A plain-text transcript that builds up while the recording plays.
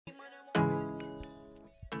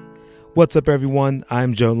What's up, everyone?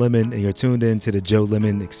 I'm Joe Lemon, and you're tuned in to the Joe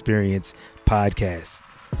Lemon Experience podcast.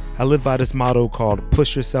 I live by this motto called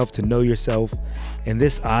push yourself to know yourself, and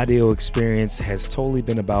this audio experience has totally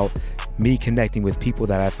been about me connecting with people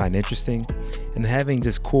that I find interesting and having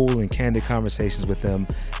just cool and candid conversations with them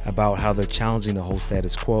about how they're challenging the whole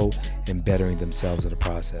status quo and bettering themselves in the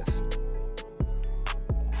process.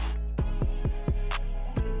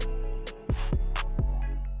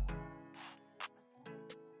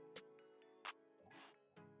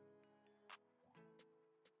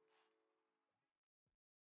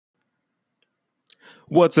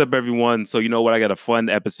 What's up, everyone? So you know what? I got a fun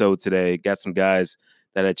episode today. Got some guys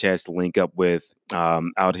that I had a chance to link up with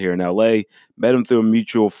out here in LA. Met him through a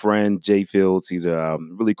mutual friend, Jay Fields. He's a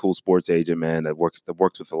really cool sports agent, man, that works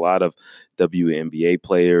with a lot of WNBA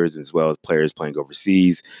players as well as players playing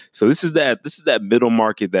overseas. So this is that middle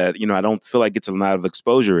market that, you know, I don't feel like gets a lot of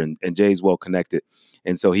exposure, and Jay's well connected.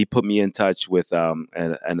 And so he put me in touch with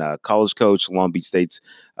a college coach, Long Beach State's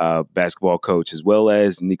basketball coach, as well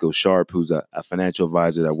as Nico Sharp, who's a financial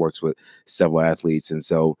advisor that works with several athletes. And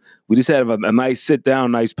so we just had a nice sit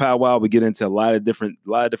down, nice powwow. We get into a lot of different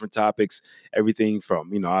topics, everything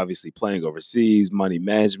from, you know, obviously playing overseas, money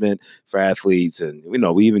management for athletes, and, you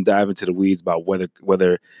know, we even dive into the weeds about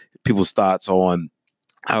whether people's thoughts on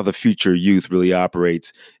how the future youth really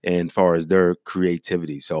operates and as far as their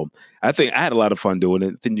creativity. So I think I had a lot of fun doing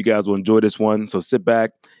it. I think you guys will enjoy this one. So sit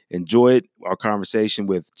back, enjoy it. Our conversation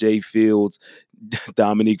with Jay Fields,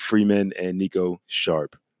 Dominique Freeman, and Nico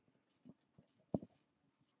Sharp.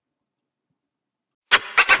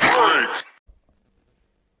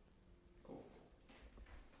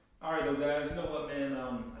 All right, though, guys. You know what, man?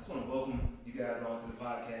 I just want to welcome you guys onto the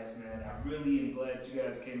podcast, man. I really am glad that you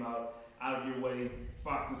guys came out of your way,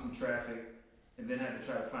 fought through some traffic, and then had to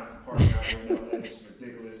try to find some parking out there. Now that's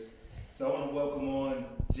ridiculous. So I want to welcome on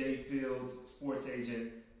Jay Fields, sports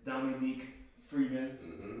agent, Dominique Freeman,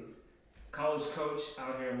 college coach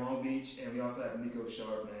out here in Long Beach, and we also have Nico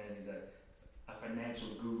Sharp, man. He's a financial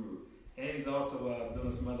guru, and he's also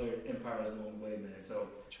building some other empires along the way, man. So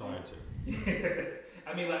trying to.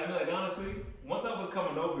 I mean, honestly, once I was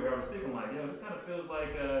coming over here, I was thinking, like, yo, this kind of feels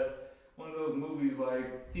like one of those movies,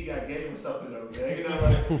 like, He Got Game or something, though, man. You know,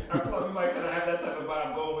 like, I feel like we might kind of have that type of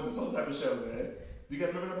vibe going with this whole type of show, man. Do you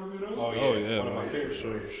guys remember that movie, though? Oh, yeah. One of my favorites.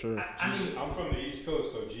 Sure. I mean, I'm from the East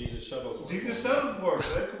Coast, so Jesus Shuttlesworth. Jesus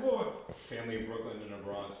Shuttlesworth, man. Come on. Family in Brooklyn and the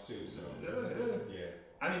Bronx, too, so. Yeah.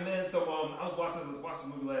 I mean, man, so I was watching this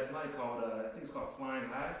movie last night called, I think it's called Flying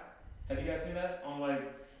High. Have you guys seen that on, like,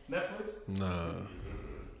 Netflix? Nah.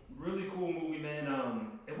 Really cool movie,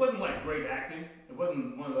 man. It wasn't like great acting. It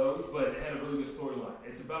wasn't one of those, but it had a really good storyline.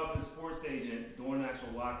 It's about this sports agent during an actual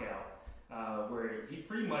lockout, where he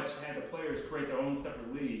pretty much had the players create their own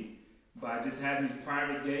separate league by just having these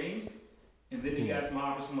private games, and then he got some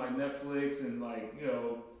offers from like Netflix and like, you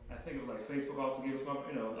know, I think it was like Facebook also gave us some,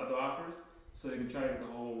 you know, other offers, so they could try to get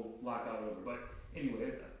the whole lockout over. But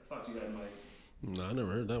anyway, I thought you guys might. No, I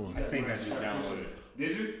never heard that one. I think I just downloaded it.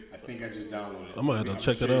 Did you? I think I just downloaded it. I might have to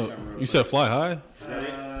check it out. You said Fly High? Is that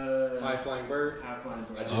it? High Flying Bird? High Flying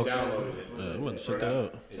Bird. I just downloaded it. Yeah, I'm going to check that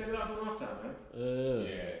out. Check it out during off time, man.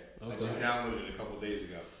 Yeah. Okay. I just downloaded it a couple days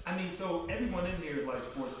ago. I mean, so everyone in here is like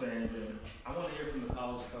sports fans, and I want to hear from the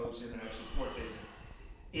college coach and the actual sports agent.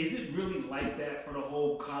 Is it really like that for the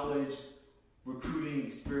whole college recruiting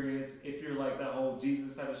experience? If you're like that whole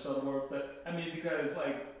Jesus type of Shuttlesworth stuff, I mean, because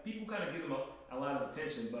like people kind of give them a lot of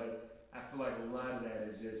attention, but I feel like a lot of that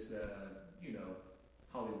is just you know,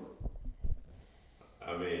 Hollywood.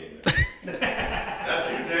 I mean,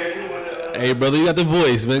 that's you, Jay. You want to? Hey, brother, you got the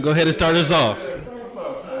voice, man. Go ahead and start us off. I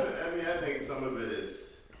mean, I think some of it is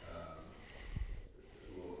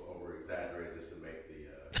a little over-exaggerated just to make the.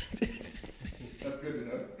 That's good to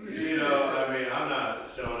know. You know, I mean, I'm not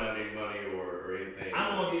showing out any money or anything. I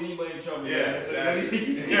don't want to get anybody in trouble. Yeah, man.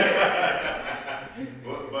 exactly.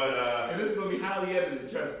 but and this is gonna be highly edited,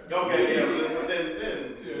 trust me. okay, yeah, but then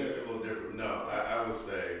it's a little different. No, I would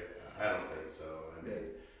say I don't think so. I mean,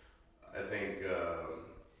 I think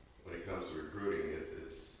when it comes to recruiting,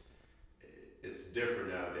 it's different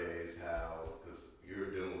nowadays. How, because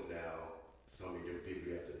you're dealing with now so many different people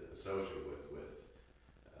you have to associate with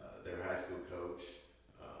their high school coach,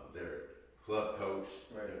 their club coach,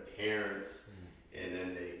 their parents, and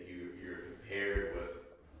then you're compared with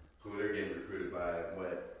who they're getting recruited by,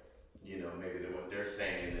 what, you know, maybe what they're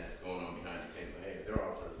saying that's going on behind the scenes. But hey, they're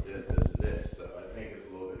offering us this, and this. So I think it's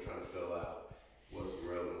a little bit trying to fill out what's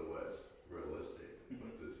relevant, what's realistic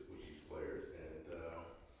with these players.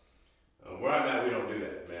 And where I'm at, we don't do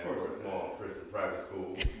that, man. We're a small Christian private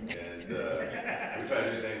school, and we try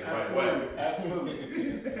to do things the right way. Absolutely.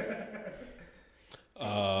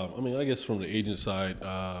 mean, I guess from the agent side,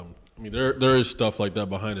 I mean, there is stuff like that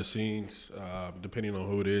behind the scenes, depending on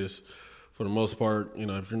who it is. For the most part,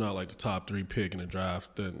 if you're not like the top 3 pick in the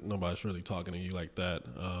draft, then nobody's really talking to you like that.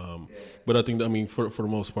 But I think, for the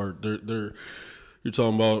most part, you're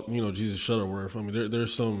talking about, Jesus Shuttleworth. I mean,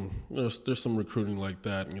 there's some recruiting like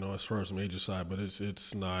that, as far as some agent side, but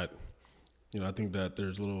it's not. I think that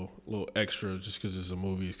there's a little extra just because it's a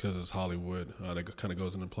movie, because it's Hollywood, that kind of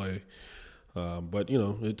goes into play. But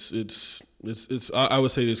it's I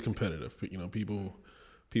would say it's competitive.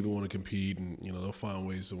 People want to compete, and they'll find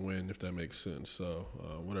ways to win if that makes sense. So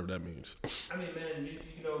whatever that means. I mean, man,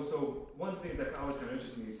 so one of the things that always kind of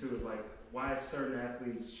interests me too is like why certain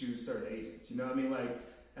athletes choose certain agents. You know what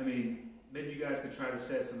I mean? Maybe you guys could try to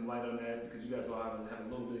shed some light on that because you guys all have a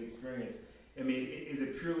little bit of experience. I mean, is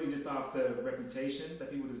it purely just off the reputation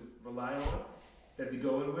that people just rely on, that they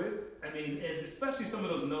go in with? I mean, and especially some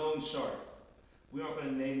of those known sharks. We aren't going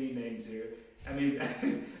to name any names here. I mean,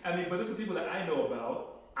 but there's some people that I know about.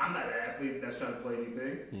 I'm not an athlete that's trying to play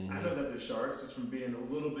anything. Mm-hmm. I know that they're sharks just from being a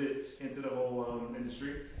little bit into the whole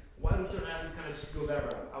industry. Why do certain athletes kind of go that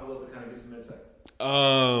route? I would love to kind of get some insight.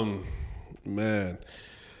 Man.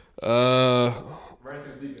 Right to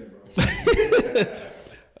the deep end,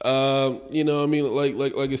 bro. I mean,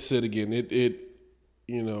 like I said again,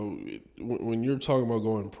 when you're talking about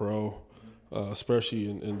going pro, especially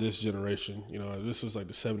in this generation, this was like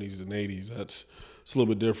the 70s and 80s. It's a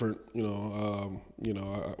little bit different, I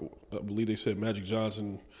believe they said Magic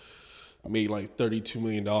Johnson made like $32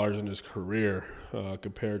 million in his career,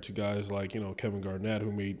 compared to guys like, Kevin Garnett,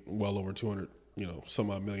 who made well over 200,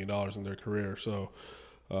 some odd $1 million in their career. So,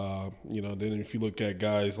 then if you look at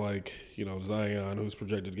guys like, Zion, who's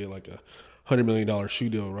projected to get like a $100 million shoe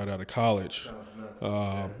deal right out of college,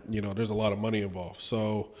 there's a lot of money involved.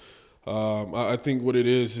 So, I think what it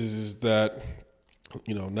is that,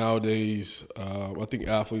 nowadays, I think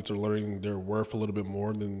athletes are learning their worth a little bit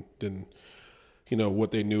more than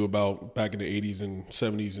what they knew about back in the 80s and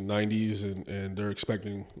 70s and 90s, and they're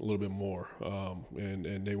expecting a little bit more.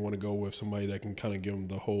 And they want to go with somebody that can kind of give them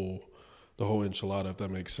the whole enchilada, if that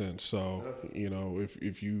makes sense. So,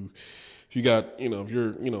 if you got, if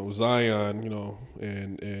you're, Zion,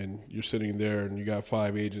 and you're sitting there and you got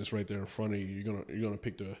 5 agents right there in front of you, you're gonna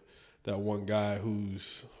pick that one guy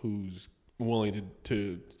who's willing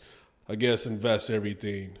to I guess invest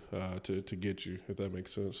everything to get you, if that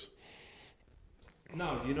makes sense.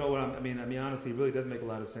 No, you know what I mean, honestly, it really does make a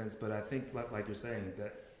lot of sense, but I think like you're saying,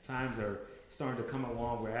 that times are starting to come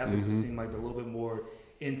along where athletes are seem like they're a little bit more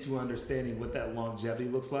into understanding what that longevity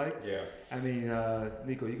looks like. Yeah. I mean,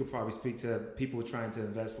 Nico, you could probably speak to people trying to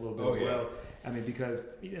invest a little bit well. I mean, because,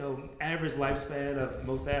 average lifespan of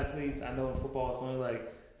most athletes, I know in football it's only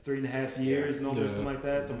like 3.5 years, normally something like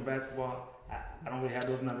that. So for basketball, I don't really have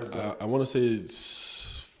those numbers. I want to say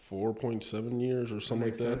it's 4.7 years or something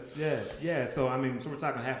like that. Sense. Yeah. So we're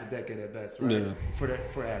talking half a decade at best, right? Yeah.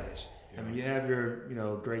 For average. Yeah. I mean, you have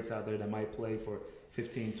your greats out there that might play for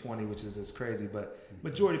 15, 20, which is just crazy, but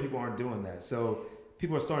majority of people aren't doing that. So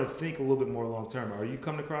people are starting to think a little bit more long term. Are you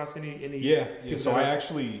coming across any? Yeah. So I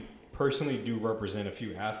actually personally do represent a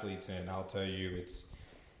few athletes, and I'll tell you, it's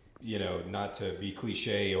not to be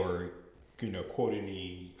cliche or quote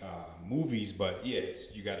any movies, but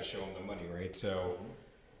it's you got to show them the money, right? So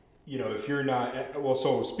if you're not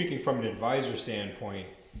so speaking from an advisor standpoint,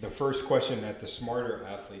 the first question that the smarter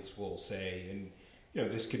athletes will say, and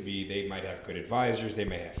this could be, they might have good advisors, they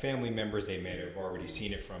may have family members, they may have already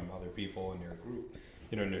seen it from other people in their group,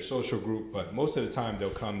 in their social group, but most of the time they'll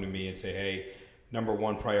come to me and say, hey, number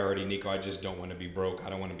one priority, Nico, I just don't want to be broke. I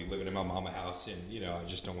don't want to be living in my mama house, and I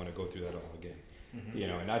just don't want to go through that all again.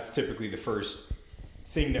 And that's typically the first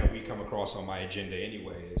thing that we come across on my agenda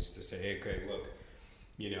anyway, is to say, hey, okay, look,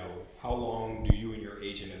 how long do you and your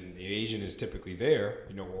agent, and the agent is typically there,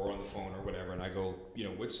 or on the phone or whatever, and I go,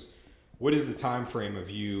 what is the time frame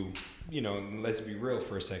of you, and let's be real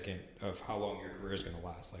for a second, of how long your career is going to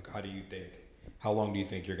last? Like, how long do you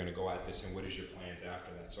think you're going to go at this, and what is your plans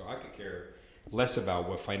after that? So I could care less about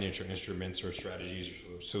what financial instruments or strategies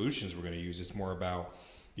or solutions we're going to use. It's more about,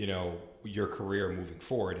 your career moving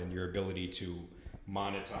forward and your ability to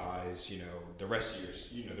monetize, the rest of your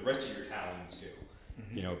talent and skill.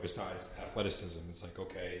 Besides athleticism, it's like,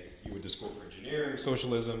 okay, you went to school for engineering,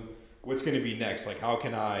 socialism. What's going to be next? Like, how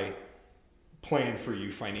can I plan for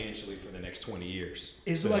you financially for the next 20 years?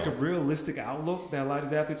 Is there like a realistic outlook that a lot of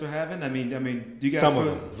these athletes are having? I mean, do you guys? Some of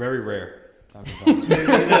them, very rare. Either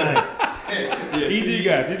you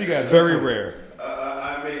guys. Very rare.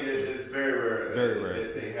 It's very rare. Very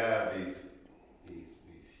rare. They have these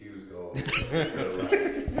huge goals.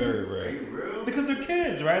 Very rare. Are you real? Because they're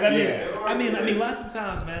kids, right? I mean, Yeah. lots of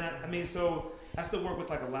times, man. I mean, so I still work with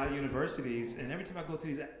like a lot of universities, and every time I go to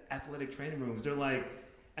these athletic training rooms, they're like,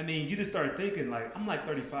 I mean, you just start thinking like, I'm like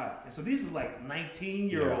 35, and so these are like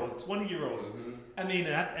 19-year-olds, 20-year-olds. Mm-hmm. I mean,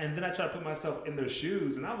 and then I try to put myself in their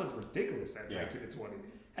shoes, and I was ridiculous at 19 and 20.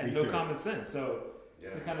 I had Me no too. common sense, so Yeah.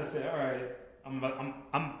 I kind of said, all right,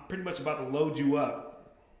 I'm pretty much about to load you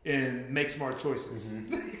up and make smart choices.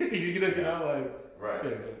 Mm-hmm. you know, like Right.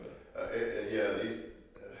 yeah. These,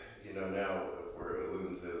 now if we're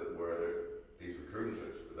alluding to these recruiting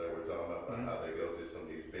trips that we're talking about, how they go to some of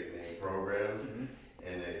these big name programs,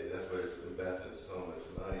 and that's where it's investing so much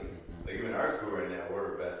money. Like even our school right now,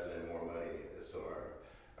 we're investing in more money, so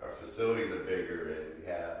our facilities are bigger, and we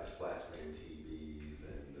have the flat screen TVs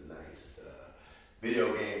and the nice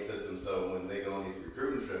video game system. So when they go on these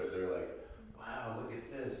recruiting trips, they're like, "Wow, look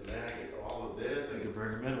at this, man! I get all of this." You can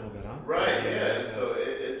bring them in a little bit, huh? Right, yeah. And so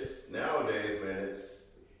it's nowadays, man.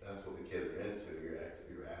 That's what the kids are into. You're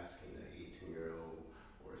asking an 18-year-old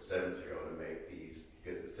or a 17-year-old to make these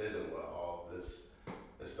good decisions while all this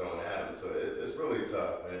is thrown at them. So it's really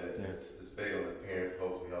tough, and it's big on the parents.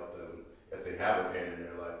 Hopefully, help them if they have a parent in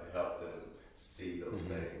their life to help them see those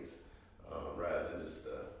things rather than just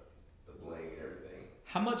the bling and everything.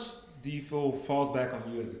 How much do you feel falls back on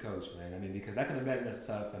you as a coach, man? I mean, because I can imagine that's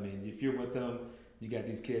tough. I mean, if you're with them, you got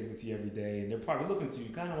these kids with you every day, and they're probably looking to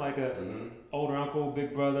you kind of like a older uncle,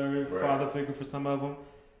 big brother, father figure for some of them.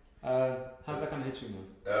 How's that kind of hit you, man?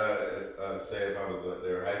 Say if I was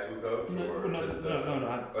their high school coach, or No. as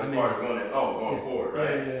far as going forward,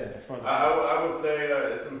 right? Yeah. As far as I would say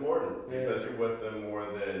it's important because you're with them more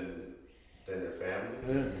than their families,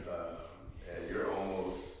 and you're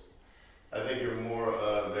almost. I think you're more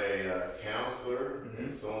of a counselor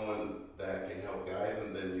and someone that can help guide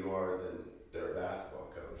them than you are than their basketball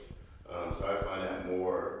coach. So I find that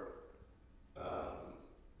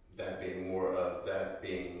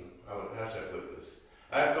how should I put this?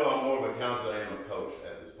 I feel I'm more of a counselor than I am a coach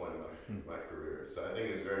at this point in my career. So I think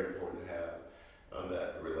it's very important to have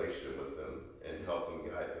that relationship with them and help them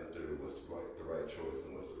guide them through what's the right choice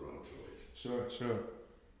and what's the wrong choice. Sure.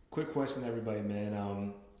 Quick question, everybody,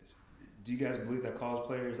 man. Do you guys believe that college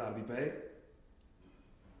players ought to be paid?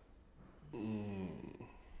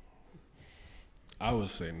 I would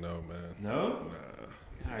say no, man. No?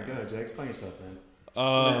 Nah. All right, go ahead, Jay. Explain yourself, man.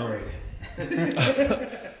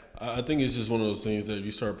 I think it's just one of those things that if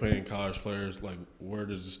you start paying college players, like where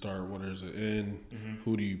does it start? Where does it end?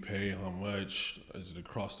 Who do you pay? How much? Is it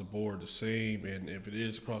across the board the same? And if it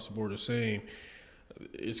is across the board the same,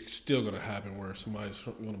 it's still going to happen where somebody's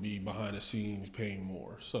going to be behind the scenes paying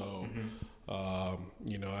more. So, at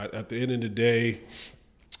the end of the day,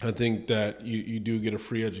 I think that you do get a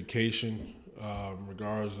free education,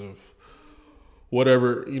 regardless of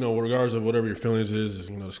whatever your feelings is,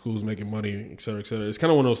 the school's making money, et cetera, et cetera. It's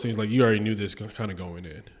kind of one of those things like you already knew this kind of going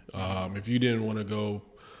in. If you didn't want to go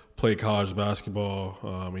play college basketball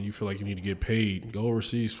and you feel like you need to get paid, go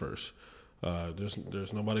overseas first.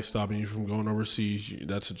 There's nobody stopping you from going overseas.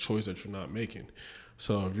 That's a choice that you're not making.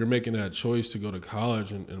 So if you're making that choice to go to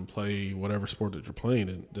college and play whatever sport that you're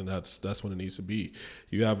playing, then that's what it needs to be.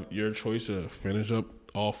 You have your choice to finish up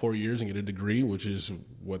all 4 years and get a degree, which is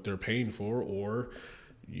what they're paying for, or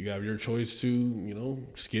you have your choice to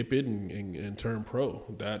skip it and turn pro.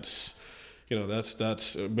 That's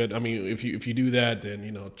but I mean, if you do that, then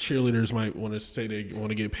cheerleaders might want to say they want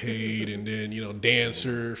to get paid, and then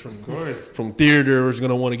dancers from theater is going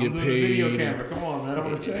to want to get paid. Video camera, come on, man, I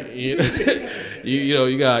want to check.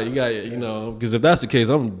 You got because if that's the case,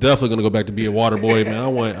 I'm definitely going to go back to be a water boy, man. I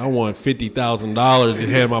want $50,000 to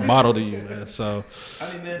hand my bottle to you, man. So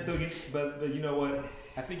I mean, man, but you know what?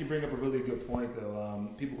 I think you bring up a really good point, though.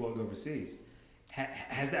 People going overseas.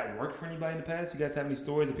 Has that worked for anybody in the past? You guys have any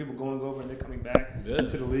stories of people going over and they're coming back to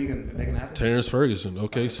the league and making it happen? Terrence Ferguson,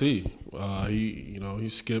 OKC. He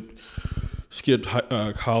skipped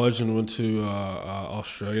college and went to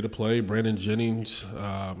Australia to play. Brandon Jennings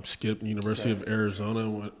skipped University of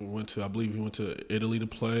Arizona. Went to Italy to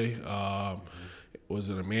play. Was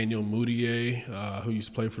it Emmanuel Mudiay, who used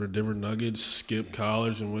to play for the Denver Nuggets, skipped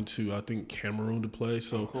college and went to, I think, Cameroon to play.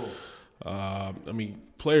 So, cool. I mean,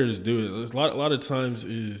 players do it. There's a lot of times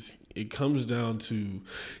it comes down to,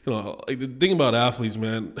 like the thing about athletes,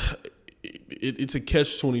 man. it's a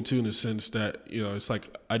catch-22 in the sense that, you know, it's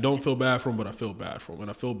like I don't feel bad for them, but I feel bad for them. And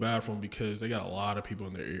I feel bad for them because they got a lot of people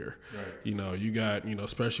in their ear. Right. You know, you got, you know,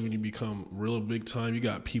 especially when you become real big time, you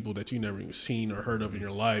got people that you never even seen or heard of in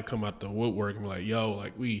your life come out the woodwork and be like, yo,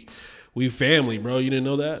 like we family, bro. You didn't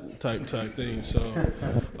know that type thing. So,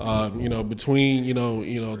 you know, between, you know,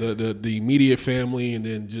 the immediate family and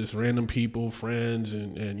then just random people, friends,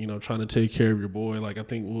 and you know, trying to take care of your boy. Like, I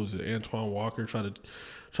think, what was it, Antoine Walker try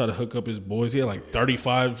to hook up his boys. He had like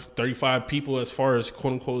 35 people as far as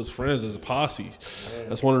quote unquote his friends as a posse.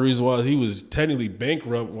 That's one of the reasons why he was technically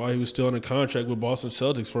bankrupt while he was still in a contract with Boston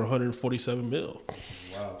Celtics for $147 million.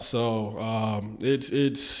 Wow. So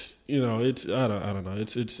it's you know, it's I don't know.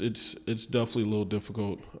 It's definitely a little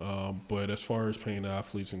difficult. But as far as paying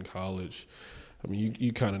athletes in college, I mean,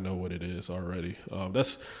 you kind of know what it is already.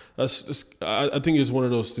 That's I think it's one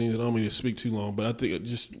of those things. I don't mean to speak too long, but I think it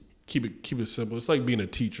just keep it simple. It's like being a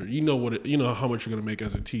teacher. You know how much you're gonna make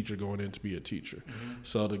as a teacher going in to be a teacher. Mm-hmm.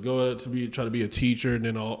 So to go try to be a teacher and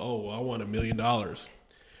then I want $1 million.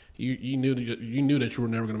 You knew that you were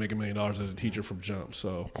never gonna make $1 million as a teacher from jump.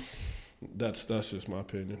 So that's just my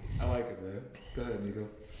opinion. I like it, man. Go ahead, Nico.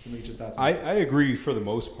 Let me get your thoughts. I agree for the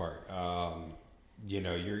most part. You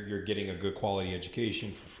know, you're getting a good quality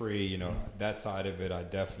education for free. You know, that side of it I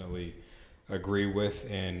definitely agree with.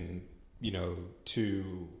 And, you know,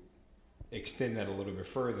 to extend that a little bit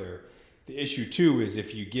further, the issue too is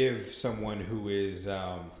if you give someone who is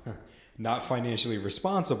not financially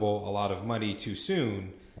responsible a lot of money too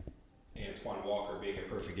soon, Antoine Walker being a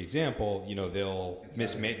perfect example, you know, they'll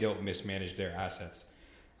mismanage their assets.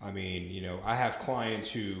 I mean, you know, I have clients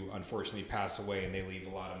who unfortunately pass away and they leave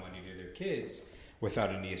a lot of money to their kids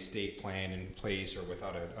without any estate plan in place or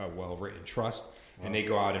without a well-written trust. Wow. And they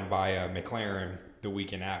go out and buy a McLaren the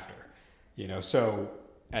weekend after, you know. So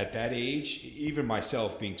at that age, even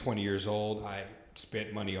myself being 20 years old, I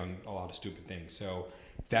spent money on a lot of stupid things. So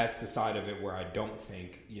that's the side of it where I don't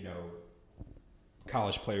think, you know,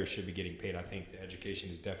 college players should be getting paid. I think the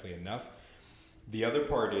education is definitely enough. The other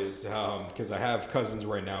part is, because I have cousins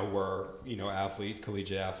right now who are, you know,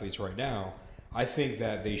 collegiate athletes right now, I think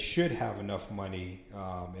that they should have enough money,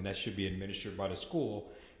 and that should be administered by the school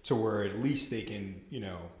to where at least they can, you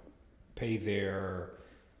know, pay their,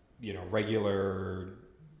 you know, regular,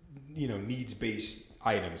 you know, needs-based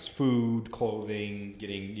items, food, clothing,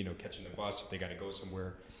 getting, you know, catching the bus if they got to go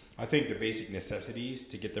somewhere. I think the basic necessities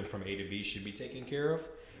to get them from A to B should be taken care of,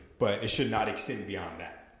 but it should not extend beyond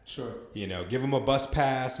that. Sure. You know, give them a bus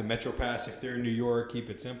pass, a metro pass if they're in New York. Keep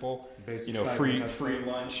it simple. Basic, you know, free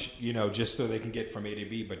lunch. You know, just so they can get from A to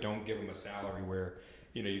B. But don't give them a salary where,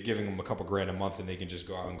 you know, you're giving them a couple grand a month and they can just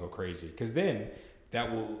go out and go crazy. Because then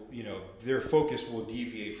that will, you know, their focus will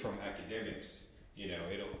deviate from academics. You know,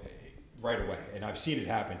 it'll right away. And I've seen it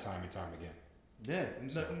happen time and time again. Yeah.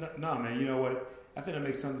 No, man. You know what? I think that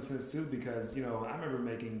makes tons of sense too because, you know, I remember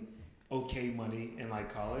making okay money in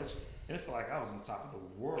like college. And it felt like I was on top of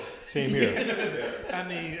the world. Same here. I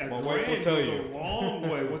mean, a grand goes a long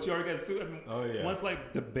way. Once you already got student, oh yeah. Once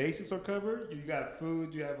like the basics are covered, you got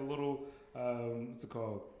food, you have a little, what's it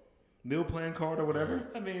called, meal plan card or whatever.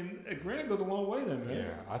 I mean, a grand goes a long way then, man.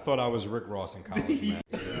 Yeah, I thought I was Rick Ross in college, man.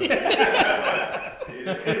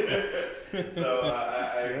 So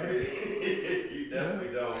I agree. You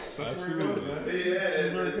definitely don't. That's where it goes, man. Yeah,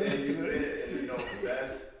 and you spend it and you don't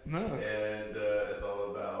invest. No. And it's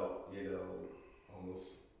all about, you know, almost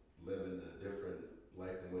living a different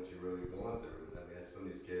life than what you're really going through. I mean, some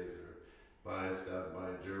of these kids are buying stuff,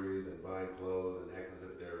 buying jewelries and buying clothes and acting as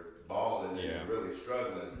if they're balling and really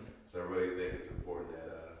struggling. So I really think it's important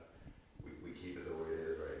that we keep it the way it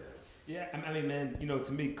is right now. Yeah, I mean, man, you know,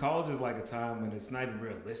 to me, college is like a time when it's not even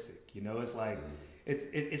realistic. You know, it's like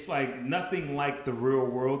it's like nothing like the real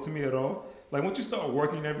world to me at all. Like once you start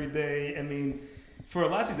working every day, I mean, for a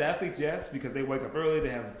lot of these athletes, yes, because they wake up early, they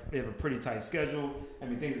have a pretty tight schedule. I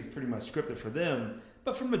mean, things is pretty much scripted for them.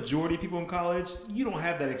 But for the majority of people in college, you don't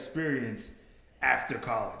have that experience after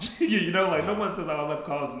college. You know, like no one says, I left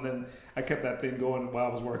college and then I kept that thing going while I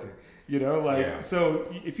was working. You know, like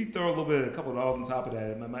so if you throw a couple of dollars on top of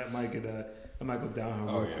that, it might go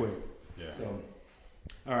downhill real quick. Yeah. So,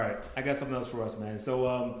 all right, I got something else for us, man.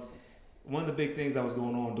 So one of the big things that was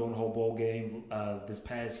going on during the whole bowl game this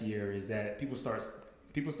past year is that people start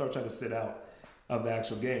trying to sit out of the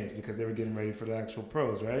actual games because they were getting ready for the actual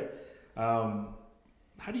pros, right?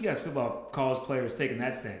 How do you guys feel about college players taking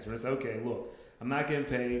that stance? Where it's okay, look, I'm not getting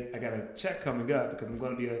paid. I got a check coming up because I'm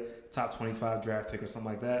going to be a top 25 draft pick or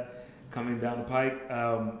something like that coming down the pike.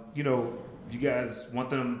 You know, you guys want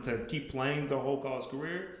them to keep playing their whole college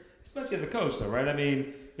career, especially as a coach, though, right? I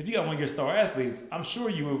mean, if you got one of your star athletes, I'm sure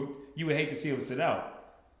you you would hate to see him sit out.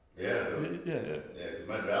 Yeah, Yeah. because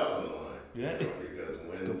my job's on the line. Yeah.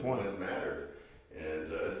 Because good point. wins matter,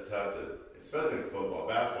 and it's tough to, especially in football.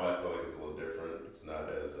 Basketball, I feel like it's a little different. It's not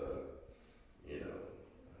as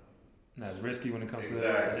Not as risky when it comes to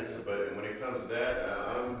exactly. that. But when it comes to that,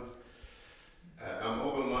 I'm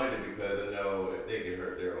open-minded because I know if they get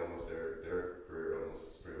hurt, their career almost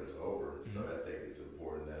is pretty much over. So I think it's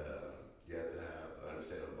important that you have to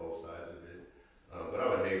understand on both sides of it. But I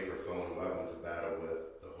would hate for someone who I went to battle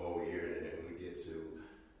with the whole year, and then we get to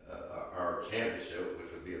our championship,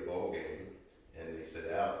 which would be a bowl game, and they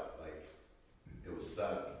sit out. Like, it would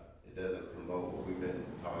suck. It doesn't promote what we've been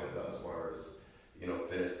talking about as far as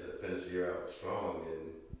finish the year out strong.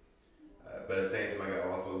 And but at the same time, I got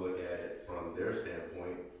to also look at it from their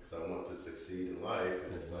standpoint because I want to succeed in life,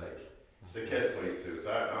 and it's like it's a catch-22.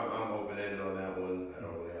 So I'm open-ended on that one. I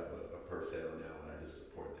don't really have a per se on that one. I just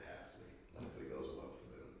support the athlete. Hopefully, it goes well for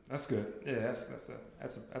them. That's good. Yeah,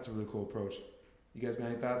 that's a really cool approach. You guys got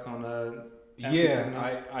any thoughts on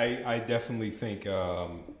Yeah, I definitely think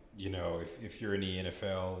if you're in the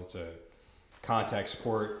NFL, it's a contact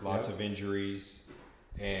sport, lots of injuries,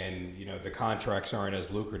 and the contracts aren't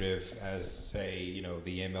as lucrative as say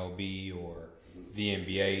the MLB or the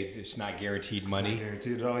NBA. It's not guaranteed money. It's not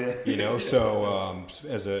guaranteed at all, yeah. So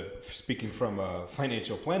speaking from a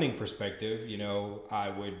financial planning perspective, I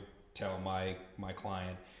would tell my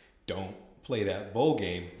client, don't play that bowl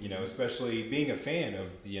game, especially being a fan of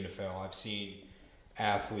the NFL. I've seen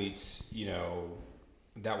athletes,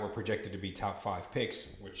 that were projected to be top 5 picks,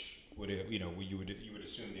 which would, you would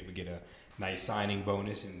assume they would get a nice signing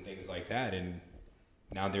bonus and things like that. And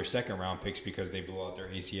now they're second round picks because they blew out their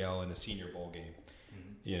ACL in a Senior Bowl game.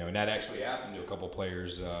 And that actually happened to a couple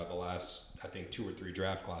players the last, I think, 2 or 3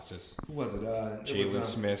 draft classes. Who was it? Jalen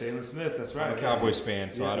Smith. Jalen Smith, that's right. I'm a Cowboys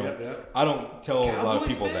fan, so I don't tell Cowboys a lot of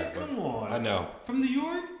people fan? that. But Come on. I know. From New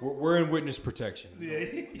York? We're in witness protection.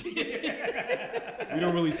 Yeah. We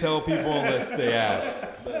don't really tell people unless they ask.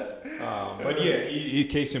 But yeah,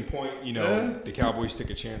 case in point, the Cowboys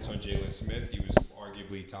took a chance on Jalen Smith. He was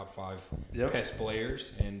arguably top 5 best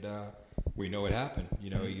players, and we know what happened.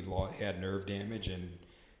 He had nerve damage, and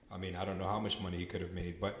I mean, I don't know how much money he could have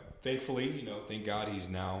made, but thankfully, thank God he's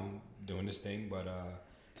now doing this thing. But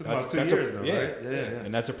took about 2 years, though, right? Yeah,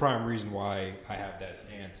 and that's a prime reason why I have that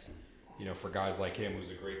stance. For guys like him, who's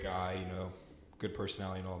a great guy, good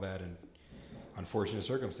personality and all that, and unfortunate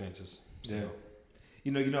circumstances. So. Yeah.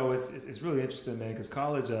 It's really interesting, man, because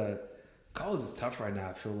college is tough right now.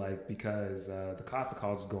 I feel like because the cost of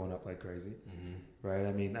college is going up like crazy, right?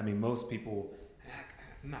 I mean, most people.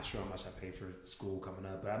 I'm not sure how much I paid for school coming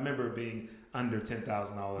up, but I remember it being under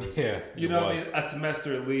 $10,000. Yeah, I mean, a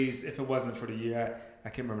semester at least. If it wasn't for the year, I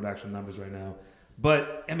can't remember the actual numbers right now.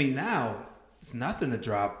 But I mean, now it's nothing to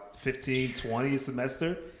drop 15, 20 a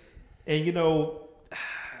semester, and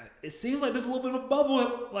it seems like there's a little bit of a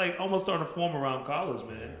bubble, like almost starting to form around college,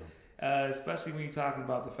 man. Especially when you're talking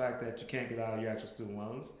about the fact that you can't get out of your actual student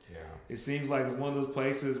loans. Yeah, it seems like it's one of those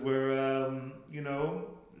places where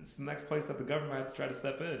it's the next place that the government has to try to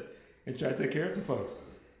step in and try to take care of some folks.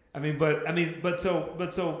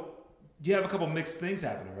 So you have a couple mixed things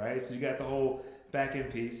happening, right? So you got the whole back end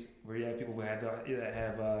piece where you have people who have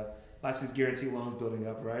lots of these guarantee loans building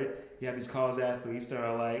up, right? You have these college athletes that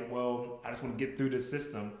are like, well, I just want to get through this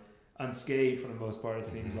system unscathed for the most part, it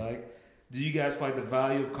seems like. Do you guys feel like the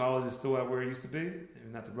value of college is still at where it used to be?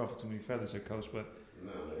 And not to ruffle too many feathers here, Coach, but...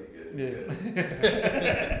 No, you're good.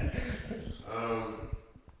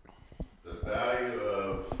 The value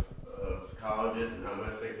of colleges and how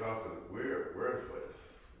much they cost, we're what,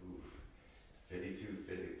 52,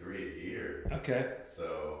 53 a year. Okay.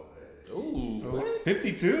 So... Ooh.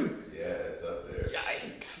 52? Yeah, it's up there.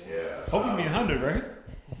 Yikes. Yeah. Hopefully be 100, right?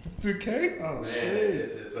 2K? Oh, man, shit.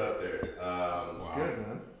 it's up there. It's good,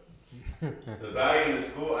 man. The value in the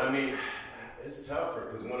school, I mean, it's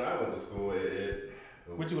tougher because when I went to school,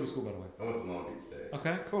 Where'd you go to school, by the way? I went to Long Beach State.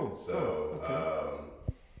 Okay, cool. So, okay.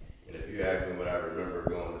 And if you ask me what I remember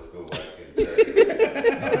going to school, I can tell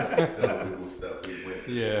you. Still Google stuff we went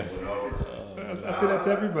over. I think that's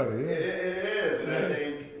everybody. Yeah. It is, and I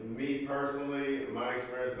think me personally, my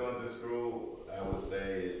experience going to school, I would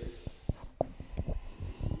say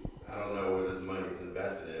I don't know where this money is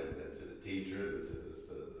invested into the teachers, into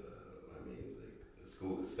the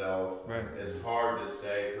school itself. Right. It's hard to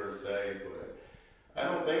say per se, but I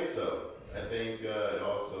don't think so. I think it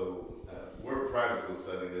also, we're a private school,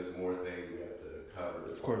 so I think there's more things we have to cover.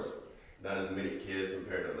 Of course. Not as many kids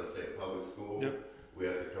compared to, let's say, a public school. Yep. We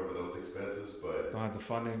have to cover those expenses, but... Don't have the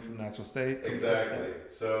funding from the actual state. Exactly.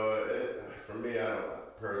 So, for me, I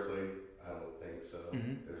I don't think so.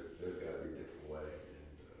 There's got to be a different way, and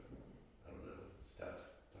I don't know. It's tough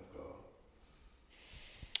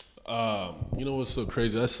call. You know what's so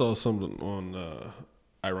crazy? I saw something on,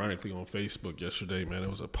 ironically, on Facebook yesterday. Man, it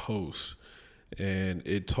was a post, and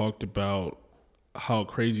it talked about how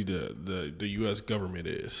crazy the U.S. government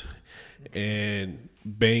is, and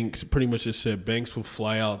banks pretty much just said banks will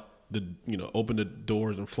fly out open the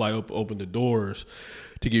doors and open the doors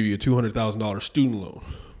to give you a $200,000 student loan,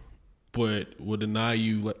 but will deny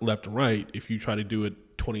you left and right if you try to do a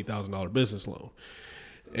 $20,000 business loan.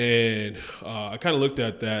 And I kind of looked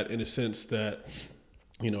at that in a sense that,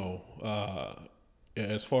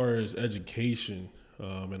 as far as education,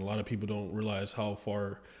 and a lot of people don't realize how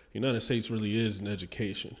far the United States really is in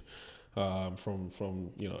education,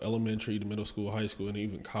 from elementary to middle school, high school, and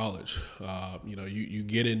even college. You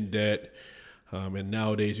get in debt. And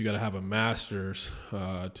nowadays you got to have a master's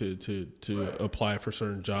to apply for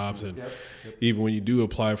certain jobs, and even when you do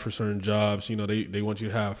apply for certain jobs, they want you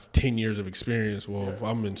to have 10 years of experience. Well, if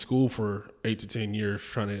I'm in school for 8 to 10 years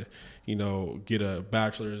trying to get a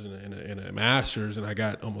bachelor's and a master's, and I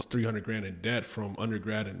got almost $300,000 in debt from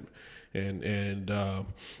undergrad and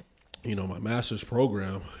my master's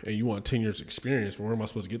program, and you want 10 years experience, where am I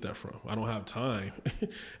supposed to get that from? I don't have time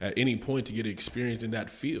at any point to get experience in that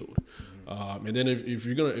field. And then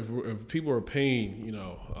if people are paying,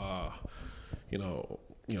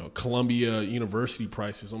 Columbia University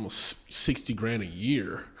prices almost $60,000 a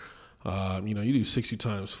year, you do 60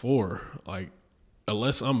 times 4, like,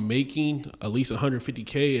 unless I'm making at least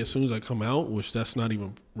 $150K as soon as I come out, which that's not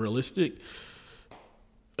even realistic.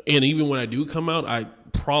 And even when I do come out, I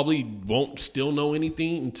probably won't still know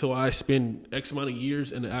anything until I spend X amount of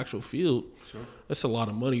years in the actual field. Sure. That's a lot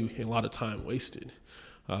of money and a lot of time wasted.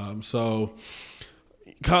 So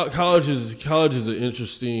college is an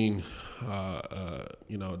interesting,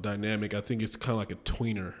 dynamic. I think it's kind of like a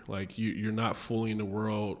tweener. Like you're not fully in the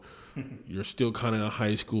world. You're still kind of in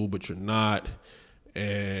high school, but you're not.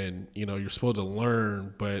 And, you're supposed to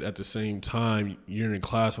learn, but at the same time, you're in a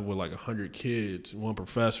class with like 100 kids. One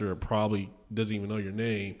professor probably doesn't even know your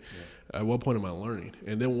name. Yeah. At what point am I learning?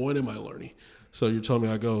 And then when am I learning? So you're telling me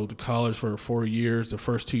I go to college for 4 years. The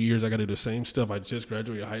first 2 years, I got to do the same stuff I just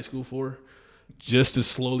graduated high school for, just to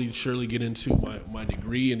slowly, surely get into my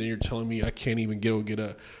degree. And then you're telling me I can't even get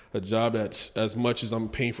a job that's as much as I'm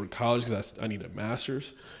paying for college because I need a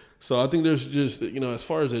master's. So I think there's just, as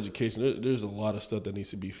far as education, there's a lot of stuff that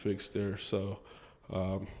needs to be fixed there. So,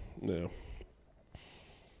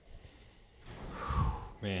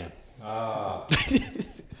 Man,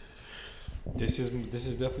 this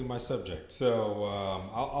is definitely my subject. So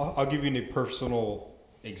I'll give you a personal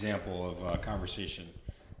example of a conversation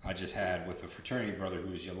I just had with a fraternity brother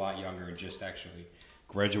who's a lot younger and just actually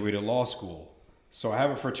graduated law school. So I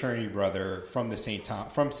have a fraternity brother from St.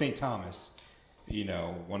 Thomas.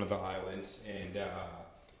 One of the islands, and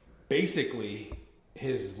basically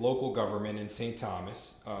his local government in St.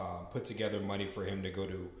 Thomas put together money for him to go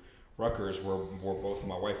to Rutgers, where both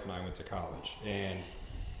my wife and I went to college, and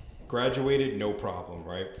graduated, no problem,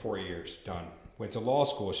 right? 4 years, done. Went to law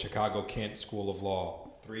school, Chicago Kent School of Law,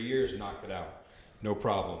 3 years, knocked it out, no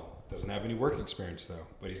problem. Doesn't have any work experience though,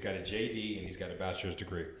 but he's got a JD and he's got a bachelor's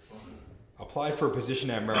degree. Applied for a position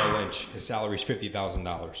at Merrill Lynch. His salary is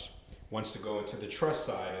 $50,000. Wants to go into the trust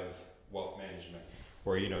side of wealth management,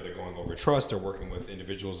 where they're going over trust, they're working with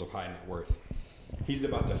individuals of high net worth. He's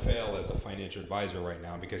about to fail as a financial advisor right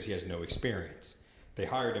now because he has no experience. They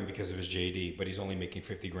hired him because of his JD, but he's only making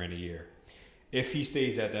 $50,000 a year. If he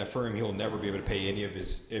stays at that firm, he'll never be able to pay any of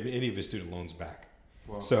his student loans back.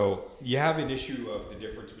 Wow. So you have an issue of the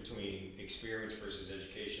difference between experience versus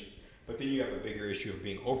education, but then you have a bigger issue of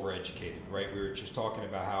being overeducated, right? We were just talking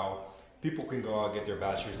about how people can go out, get their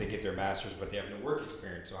bachelor's, they get their master's, but they have no work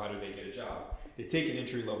experience. So how do they get a job? They take an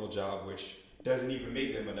entry-level job, which doesn't even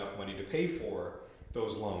make them enough money to pay for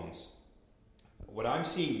those loans. What I'm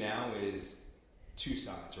seeing now is two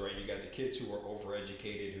sides, right? You got the kids who are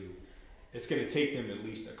overeducated, who it's going to take them at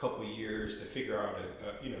least a couple of years to figure out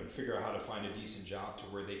how to find a decent job to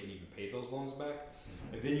where they can even pay those loans back.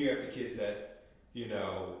 Mm-hmm. And then you have the kids that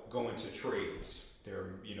go into trades.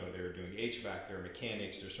 They're doing HVAC, they're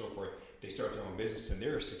mechanics, they're so forth. They start their own business and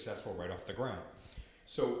they're successful right off the ground.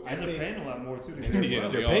 So they're paying a lot more too.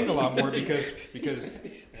 They're paying a lot more because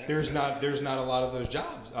there's not a lot of those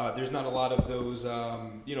jobs. There's not a lot of those. A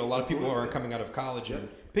lot of people aren't coming out of college and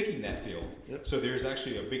picking that field. Yep. So there's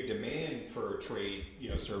actually a big demand for trade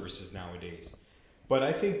services nowadays. But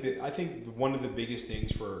I think one of the biggest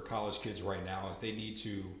things for college kids right now is they need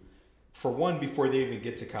to, for one, before they even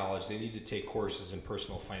get to college, they need to take courses in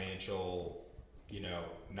personal financial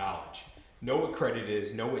knowledge. Know what credit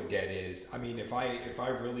is, know what debt is. I mean, if I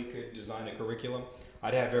really could design a curriculum,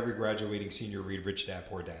 I'd have every graduating senior read Rich Dad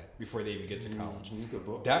Poor Dad before they even get to college.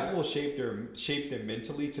 That will shape them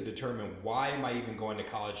mentally to determine, why am I even going to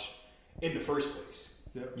college in the first place?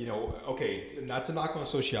 Yep. Okay, not to knock on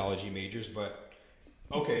sociology majors, but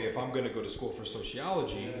okay, if I'm going to go to school for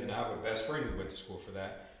sociology and I have a best friend who went to school for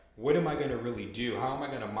that, what am I going to really do? How am I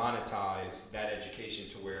going to monetize that education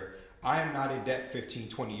to where I am not in debt 15,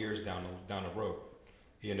 20 years down the road?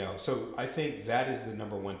 So I think that is the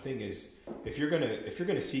number one thing is, if you're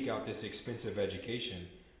gonna seek out this expensive education,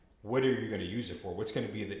 what are you gonna use it for? What's gonna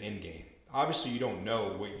be the end game? Obviously, you don't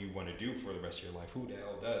know what you want to do for the rest of your life. Who the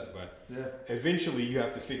hell does? But eventually, you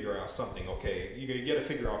have to figure out something. Okay, you got to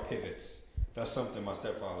figure out pivots. That's something my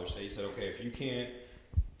stepfather said. He said, okay, if you can't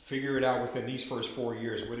figure it out within these first 4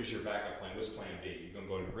 years, what is your backup plan? What's plan B? You're gonna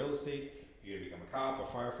go into real estate? You're gonna become a cop, a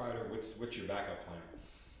firefighter? What's your backup plan?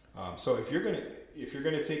 So if you're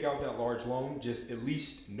gonna take out that large loan, just at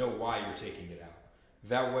least know why you're taking it out.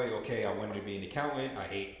 That way, okay, I wanted to be an accountant. I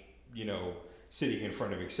hate, sitting in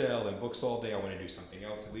front of Excel and books all day. I want to do something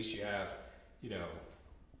else. At least you have,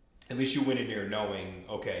 at least you went in there knowing,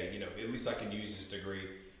 okay, at least I can use this degree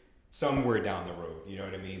somewhere down the road. You know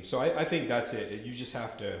what I mean? So I think that's it. You just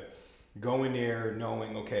have to go in there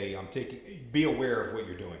knowing, okay, be aware of what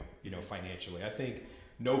you're doing, financially. I think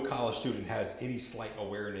no college student has any slight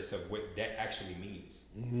awareness of what debt actually means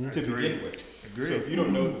to begin with. So if you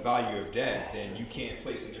don't know the value of debt, then you can't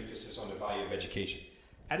place an emphasis on the value of education.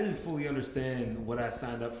 I didn't fully understand what I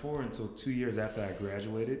signed up for until 2 years after I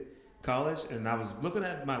graduated college, and I was looking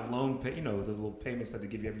at my loan pay, those little payments that they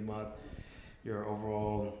give you every month, your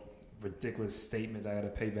overall ridiculous statement I got to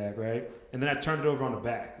pay back, right? And then I turned it over on the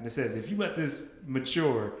back, and it says, if you let this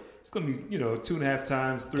mature, it's going to be, 2.5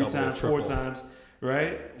 times, 3 times, 4 times,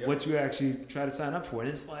 right? Yep. What you actually try to sign up for. And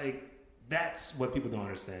it's like, that's what people don't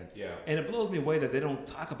understand. Yeah. And it blows me away that they don't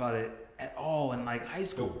talk about it at all in like high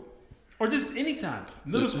school. Or just anytime,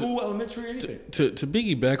 middle school, elementary, anything. To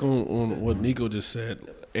piggyback on what Nico just said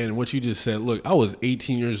and what you just said, look, I was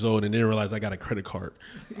 18 years old and didn't realize I got a credit card.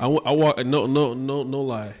 I walked, no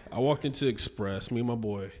lie. I walked into Express, me and my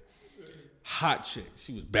boy, hot chick.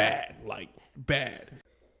 She was bad, like bad.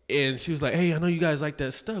 And she was like, hey, I know you guys like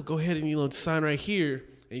that stuff. Go ahead and, sign right here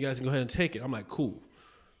and you guys can go ahead and take it. I'm like, cool.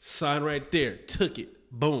 Sign right there. Took it.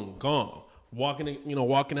 Boom. Gone.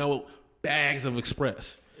 Walking out with bags of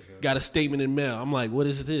Express. Got a statement in mail. I'm like, what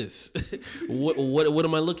is this? what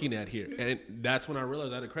am I looking at here? And that's when I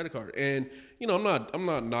realized I had a credit card. And I'm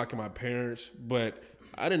not knocking my parents, but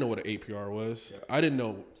I didn't know what an APR was. I didn't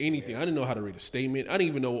know anything. I didn't know how to read a statement. I didn't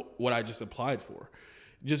even know what I just applied for.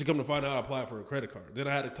 Just to come to find out, I applied for a credit card. Then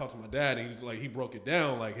I had to talk to my dad, and he broke it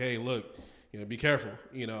down. Like, hey, look, be careful.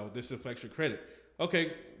 This affects your credit.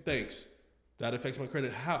 Okay, thanks. That affects my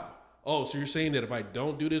credit. How? Oh, so you're saying that if I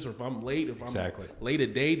don't do this, or if I'm late, I'm late a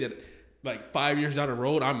day, that like 5 years down the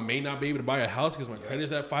road, I may not be able to buy a house because my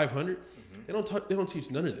credit's at 500. Mm-hmm. They don't teach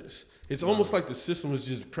none of this. It's almost like the system was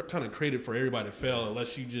just kind of created for everybody to fail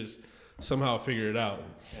unless you just somehow figure it out.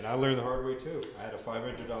 And I learned the hard way too. I had a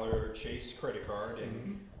 $500 Chase credit card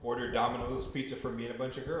and ordered Domino's pizza for me and a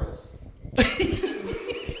bunch of girls.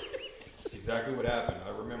 That's exactly what happened.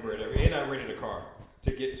 I remember it. And I rented a car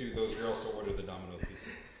to get to those girls to order the Domino's pizza.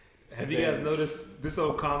 Have you guys noticed this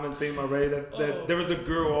old common theme already that there was a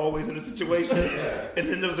girl always in a situation, and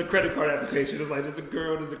then there was a credit card application. It's like there's a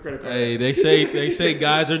girl, there's a credit card. Hey, they say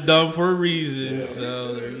guys are dumb for a reason.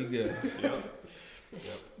 So there you go. Yep.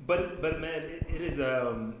 But man, it is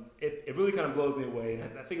it really kind of blows me away,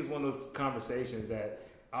 and I think it's one of those conversations that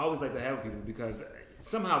I always like to have with people, because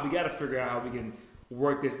somehow we got to figure out how we can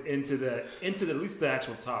work this into the at least the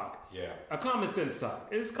actual talk. Yeah. A common sense talk.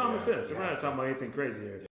 It's common sense. We're not talking about anything crazy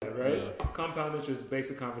here, right? Yeah. Compound interest,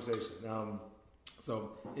 basic conversation.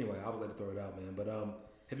 So anyway, I was like to throw it out, man. But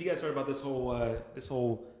have you guys heard about this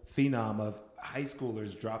whole phenom of high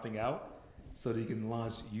schoolers dropping out so that you can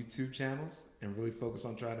launch YouTube channels and really focus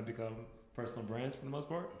on trying to become personal brands for the most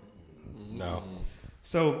part? No.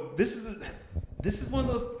 So this is one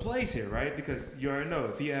of those plays here, right? Because you already know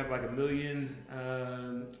if you have like 1 million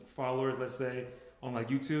followers, let's say, on like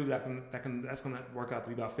YouTube, that's gonna work out to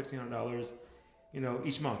be about $1,500,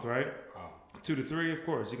 each month, right? Wow. 2 to 3, of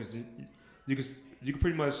course. You can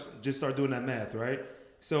pretty much just start doing that math, right?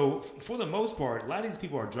 So for the most part, a lot of these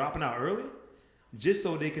people are dropping out early, just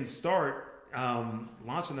so they can start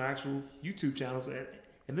launching their actual YouTube channels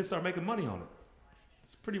and then start making money on it.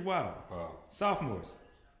 It's pretty wild. Wow. Sophomores,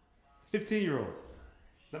 15-year-olds.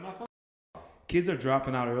 Is that my fault? Kids are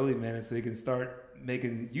dropping out early, man, and so they can start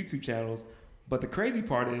making YouTube channels. But the crazy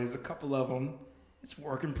part is, a couple of them, they end up it's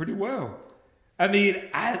working pretty well. I mean,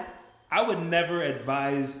 I would never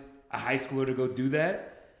advise a high schooler to go do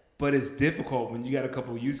that, but it's difficult when you got a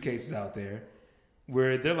couple of use cases out there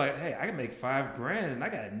where they're like, hey, I can make $5,000 and I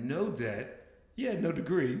got no debt. Yeah, no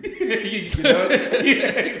degree. You know?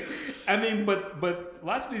 Yeah. I mean, but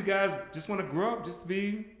lots of these guys just want to grow up just to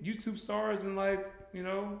be YouTube stars and like, you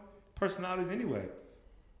know, personalities anyway.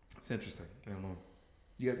 It's interesting. I don't know.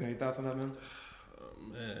 You guys got any thoughts on that, man?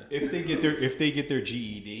 Man. If they get their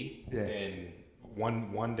GED, then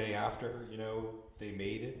one day after, you know, they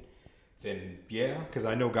made it, then yeah, because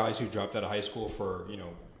I know guys who dropped out of high school for, you know,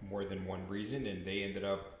 more than one reason, and they ended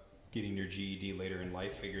up getting their GED later in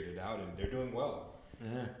life, figured it out, and they're doing well.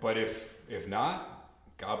 Yeah. But if not,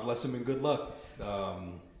 God bless them and good luck.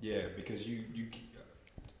 Yeah, because you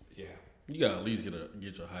You gotta at least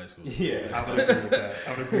get your high school. Yeah, I would agree with that. I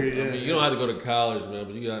would agree. Yeah. I mean, you don't have to go to college, man,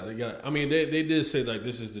 but they got. I mean, they did say like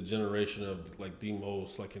this is the generation of like the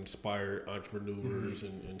most like inspired entrepreneurs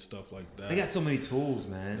and stuff like that. They got so many tools,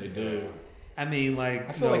 man. They do. I mean, like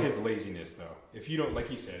I feel like it's laziness though. If you don't, like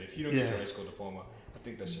you said, if you don't get Yeah. your high school diploma, I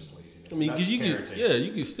think that's just laziness. I mean, because That's you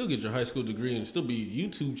parenting. can still get your high school degree and still be a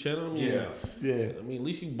YouTube channel. I mean, Yeah. yeah. I mean, at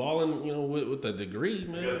least you balling, you know, with a degree,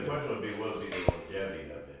 man. Because the question would be, what would be the longevity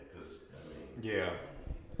of it? Because, I mean, Yeah,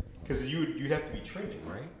 because you'd have to be trending,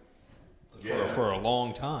 right? Yeah. For a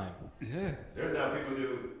long time. Yeah. there's now people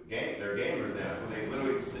who they're gamers now, who they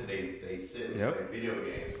literally sit, they sit and Yep. play video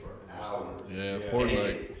games for hours. Yeah, Yeah. And they Fortnite.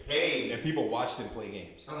 get paid. And people watch them play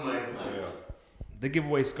games. I'm like, what? Yeah. They give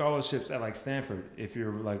away scholarships at like Stanford if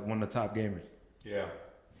you're like one of the top gamers. Yeah.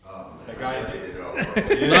 Oh, man. That guy they did did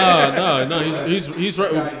it all. No, he's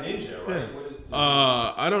right. Guy Ninja, right? What is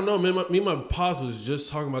I don't know, man. Me and my pops was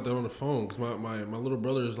just talking about that on the phone because my little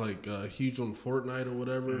brother is like huge on Fortnite or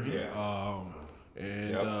whatever. Yeah.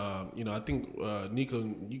 And Yep. you know, I think Nico,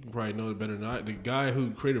 you can probably know it better than I. The guy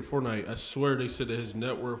who created Fortnite, I swear they said that his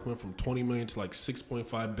net worth went from 20 million to like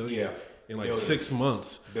 6.5 billion Yeah. in like Billions. 6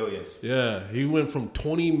 months. Billions. Yeah, he went from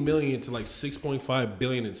 20 million to like 6.5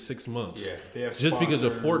 billion in 6 months. Yeah. They have just because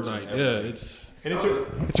of sponsors Fortnite. and Yeah, everything. it's And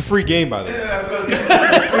it's a free game, by the way. Yeah, I was going to say, it's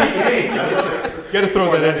a free game. That's what it's You got to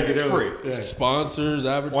throw that in. It's free sponsors,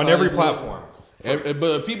 advertising on every platform.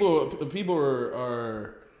 But people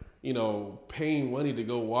are you know paying money to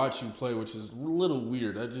go watch you play, which is a little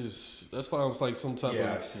weird. That sounds like some type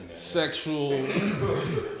Yeah, of I've seen that. sexual.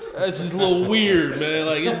 That's just a little weird, man.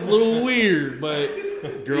 Like it's a little weird, but.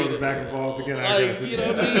 Girls are back involved again. Like, you know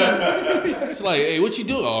what I mean? It's like, hey, what you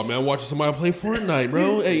doing? Oh man, I'm watching somebody play Fortnite,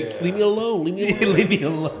 bro. Hey, leave me alone. Leave me alone. Leave me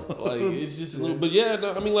alone. Like it's just a little, but yeah,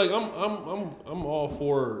 no, I mean, like I'm all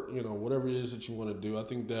for you know whatever it is that you want to do. I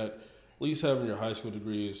think that at least having your high school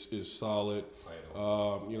degree is solid.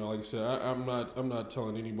 You know, like I said, I'm not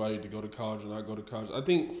telling anybody to go to college or not go to college. I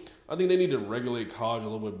think they need to regulate college a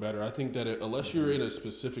little bit better. I think that unless you're in a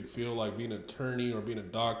specific field like being an attorney or being a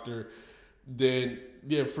doctor, then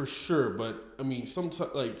yeah, for sure. But I mean, sometimes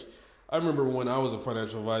like I remember when I was a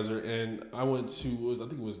financial advisor and I went to I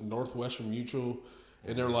think it was Northwestern Mutual,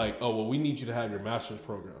 and they're like, oh well, we need you to have your master's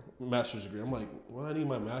degree. I'm like, why do I need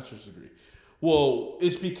my master's degree? Well,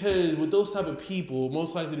 it's because with those type of people,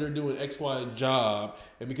 most likely they're doing XY job,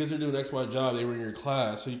 and because they're doing XY job, they were in your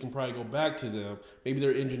class, so you can probably go back to them. Maybe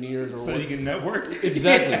they're engineers or So you can network.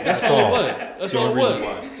 Exactly. That's all it was. That's all it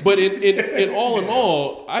was. But in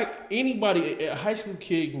all, anybody, a high school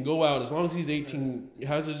kid can go out as long as he's 18,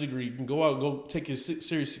 has his degree, can go out and go take his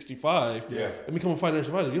Series 65, and become a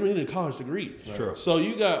financial advisor. You don't need a college degree. True. So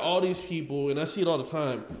you got all these people, and I see it all the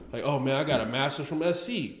time. Like, oh man, I got a master's from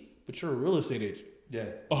SC, but you're a real estate agent. Yeah.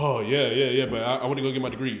 Oh yeah. But I want to go get my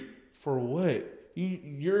degree for what?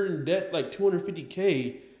 You're in debt like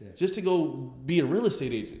 $250K just to go be a real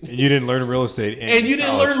estate agent. And you didn't learn real estate. And you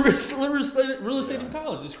didn't college. learn real estate in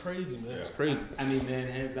college. It's crazy, man. It's crazy. I mean, man,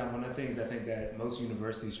 hands down, one of the things I think that most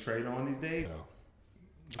universities trade on these days.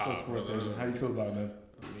 So sports agent. How do you feel about it, man?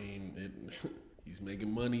 I mean, he's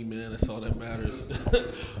making money, man. That's all that matters.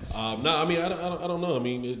 No, I mean, I don't know. I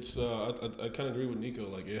mean, it's I kind of agree with Nico.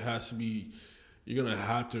 Like, it has to be. You're gonna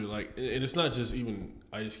have to like, and it's not just even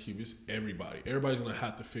Ice Cube. It's everybody. Everybody's gonna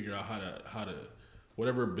have to figure out how to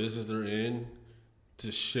whatever business they're in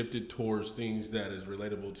to shift it towards things that is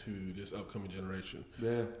relatable to this upcoming generation.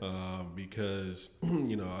 Yeah. Because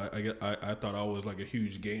you know, I thought I was like a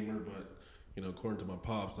huge gamer, but you know, according to my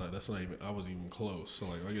pops, like that's not even. I wasn't even close. So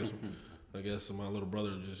like, I guess my little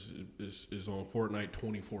brother just is on Fortnite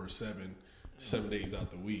 24/7, 7 days out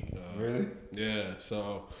the week. Really? Yeah.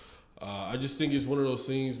 So I just think it's one of those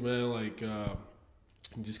things, man. Like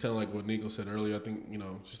just kind of like what Nico said earlier. I think,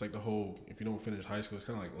 it's just like the whole, if you don't finish high school, it's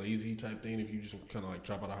kind of like lazy type thing. If you just kind of like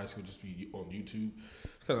drop out of high school, just be on YouTube,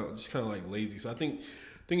 it's kind of like lazy. So I think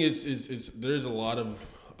it's there's a lot of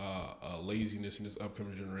laziness in this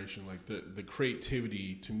upcoming generation. Like the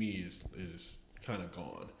creativity to me is kind of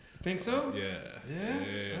gone. Think so? Yeah.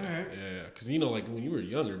 All right. Yeah. Because like when you were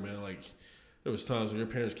younger, man, like there was times when your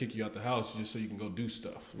parents kick you out the house just so you can go do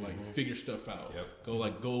stuff, like figure stuff out.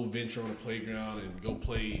 Yep. Go venture on a playground and go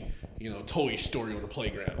play, Toy Story on the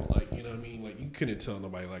playground. Like, you know what I mean? Like you couldn't tell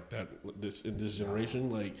nobody like that in this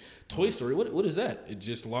generation. Like Toy Story, what is that? It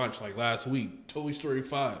just launched like last week. Toy Story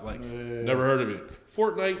 5, like never heard of it.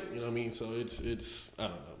 Fortnite, you know what I mean? So it's I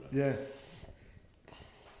don't know, man. Yeah.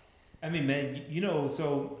 I mean, man,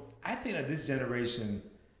 so I think that this generation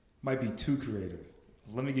might be too creative.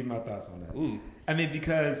 Let me give you my thoughts on that. I mean,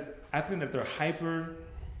 because I think that they're hyper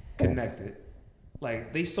connected.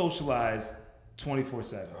 Like, they socialize 24/7. Oh, my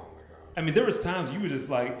God. I mean, there was times you were just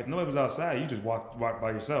like, if nobody was outside, you just walk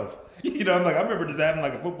by yourself. I'm like, I remember just having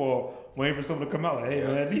like a football, waiting for someone to come out. Like, hey,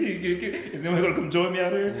 man, is anyone going to come join me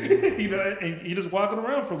out here? And you just walking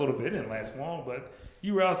around for a little bit. It didn't last long, but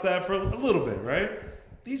you were outside for a little bit, right?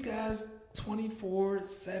 These guys,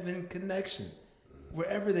 24/7 connection.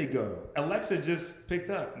 Wherever they go. Alexa just picked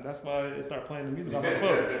up, and that's why it started playing the music on my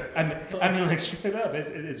phone. I mean, like straight up,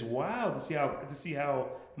 it's wild to see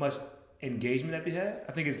how much engagement that they have.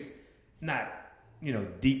 I think it's not,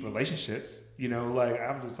 deep relationships. Like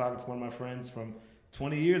I was just talking to one of my friends from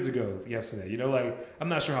 20 years ago yesterday. Like I'm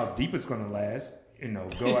not sure how deep it's gonna last.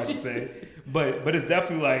 I should say, but it's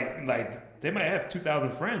definitely like they might have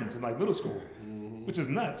 2,000 friends in like middle school. Which is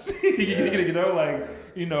nuts. I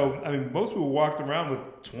mean, most people walked around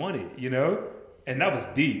with 20, and that was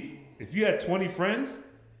deep. If you had 20 friends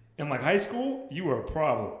in like high school, you were a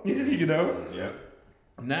problem, Yeah.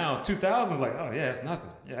 Now, 2,000 is like, oh yeah, it's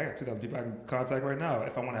nothing. Yeah, I got 2,000 people I can contact right now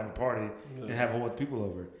if I want to have a party and have a whole bunch of people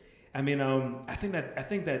over. I mean, I think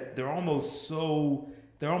that they're almost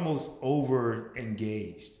over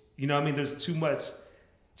engaged. I mean, there's too much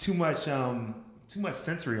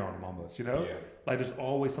sensory on them almost, Yeah. Like there's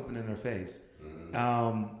always something in their face.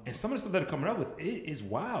 And some of the stuff that they're coming up with, it is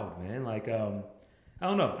wild, man. Like, I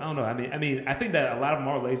don't know. I mean, I think that a lot of them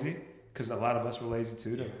are lazy because a lot of us were lazy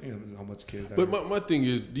too. There's a whole bunch of kids. But my thing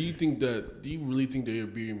is, do you really think they are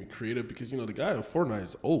being creative? Because the guy in Fortnite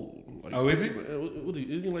is old. Like, oh, is he?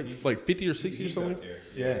 Isn't he like 50 or 60 or something?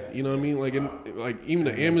 Yeah. You know what I mean? Like, like even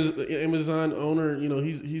the Amazon owner,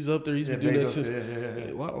 he's up there. He's been doing that since.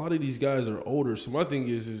 A lot of these guys are older. So my thing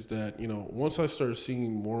is that once I start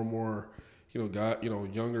seeing more and more,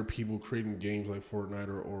 younger people creating games like Fortnite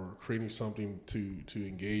or creating something to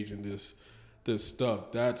engage in this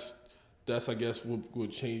stuff, that's I guess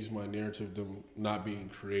would change my narrative of them not being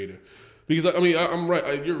creative. Because I'm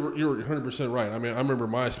right. You're 100% right. I mean, I remember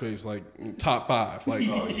MySpace like top 5. Like,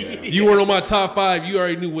 you weren't on my top 5, you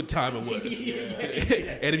already knew what time it was.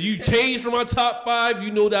 And if you changed from my top 5,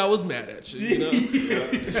 that was mad at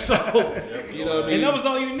you. So what I mean. And that was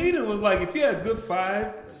all you needed was like if you had a good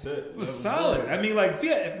 5, That's it. it was solid. I mean, like if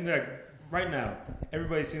you had right now,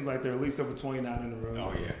 everybody seems like they're at least over 29 in the room.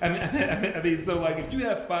 Oh yeah. I mean, so like if you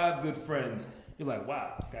have 5 good friends. You're like,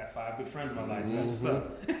 wow, got 5 good friends in my life. That's what's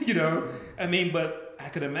up. I mean, but I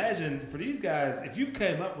could imagine for these guys, if you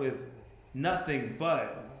came up with nothing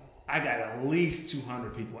but, I got at least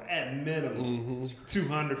 200 people, at minimum,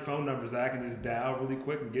 200 phone numbers that I can just dial really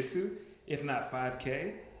quick and get to, if not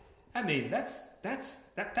 5K. I mean, that's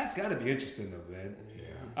got to be interesting though, man.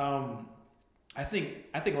 Yeah. I think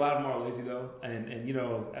a lot of them are lazy though, and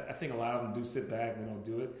I think a lot of them do sit back and they don't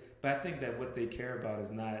do it. But I think that what they care about is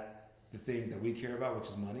not the things that we care about, which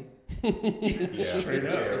is money. Straight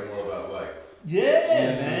up. Care more about likes. Yeah,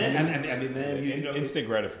 man. I mean, man, Instant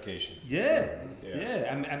gratification. Yeah.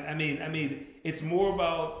 I mean, it's more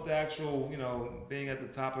about the actual, being at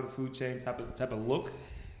the top of the food chain, type of look,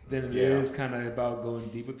 than it is kind of about going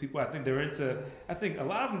deep with people. I think a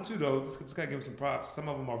lot of them too, though. Just gotta give them some props. Some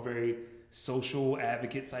of them are very social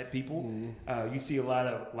advocate type people. You see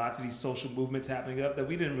lots of these social movements happening up that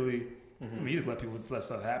we didn't really. I mean, you just let people let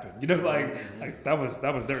stuff happen. Like that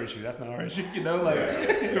was their issue. That's not our issue. I mean,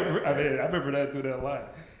 I remember that through that a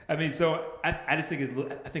lot. I mean, so I just think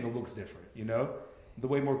it looks different. The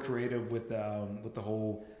way more creative with the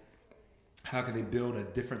whole. How can they build a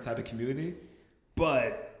different type of community,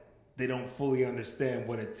 but they don't fully understand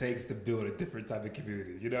what it takes to build a different type of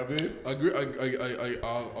community. You know what I mean? I agree.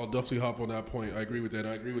 I'll definitely hop on that point. I agree with that.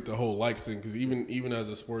 I agree with the whole likes thing because even as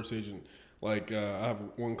a sports agent. Like, I have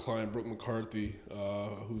one client, Brooke McCarthy,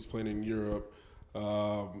 who's playing in Europe.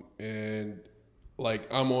 And,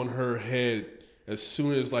 like, I'm on her head as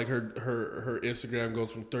soon as like her Instagram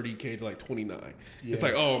goes from 30K to like 29. Yeah. It's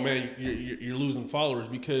like, oh man, you're losing followers,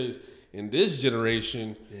 because in this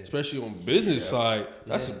generation, especially on business side,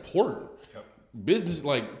 that's important. Yep. Business,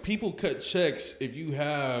 like, people cut checks if you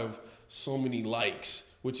have so many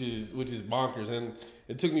likes, which is bonkers. And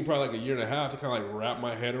it took me probably like a year and a half to kind of like wrap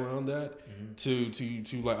my head around that, to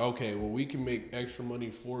like, okay, well, we can make extra money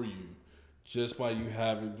for you just by you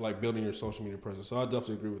having, like, building your social media presence. So I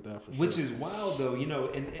definitely agree with that for sure. Which is wild though, you know,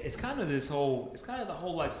 and it's kind of the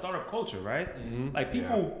whole like startup culture, right? Like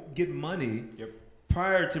people get money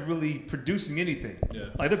prior to really producing anything. Yeah.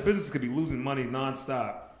 Like their business could be losing money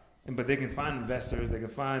nonstop, but they can find investors, they can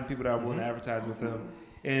find people that are willing to advertise with them,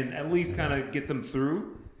 and at least kind of get them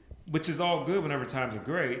through, which is all good whenever times are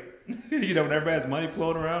great. You know, whenever has money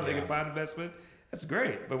floating around, they can find investment. That's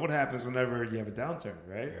great. But what happens whenever you have a downturn,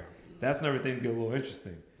 right? Yeah. That's whenever things get a little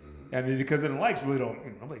interesting. I mean, because then the likes really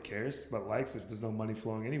nobody cares about likes if there's no money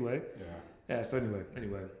flowing anyway. Yeah. So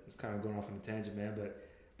anyway, it's kind of going off on a tangent, man.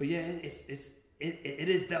 But yeah, it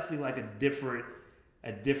is definitely like a different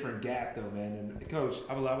gap though, man. And Coach,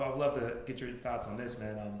 I would love to get your thoughts on this,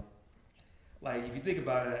 man. Like if you think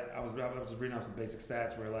about it, I was reading off some basic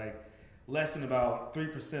stats where like less than about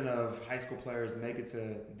 3% of high school players make it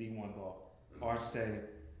to D1 ball, or I should say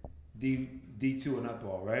D2 and up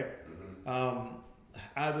ball, right? Out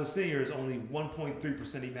of those seniors, only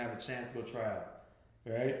 1.3% even have a chance to go try out,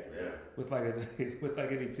 right? Yeah. With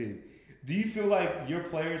like any team. Do you feel like your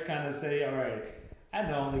players kind of say, all right, I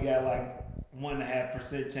know I only got like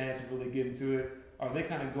 1.5% chance of really getting to it? Or are they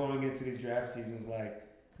kind of going into these draft seasons like,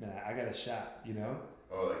 man, I got a shot, you know?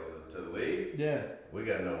 Oh, like to the league? Yeah. We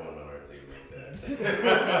got no one on our team like that.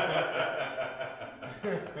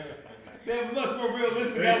 They're much more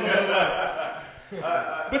realistic.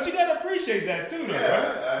 But you gotta appreciate that too, though, right?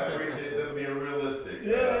 I appreciate them being realistic.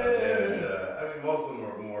 Yeah. I mean, most of them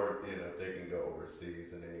are more, you know, if they can go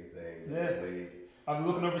overseas and anything in the league. Are you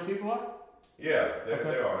looking overseas a lot? Yeah,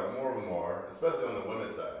 they are. More of them are, especially on the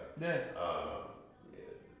women's side. Yeah.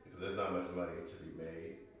 Because there's not much money to be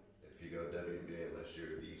made if you go WNBA unless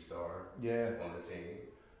you're the star on the team.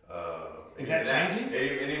 Is that changing?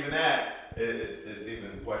 And even that, it's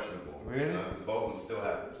even questionable. Really? Because both of them still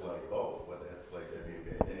have to play both. But they have to play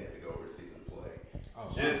WNBA, then they have to go overseas and play.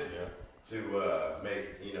 To make,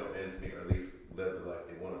 you know, ends meet, or at least live the life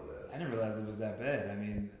they want to live. I didn't realize it was that bad. I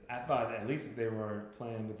mean, I thought at least if they were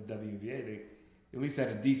playing with the WNBA, they at least had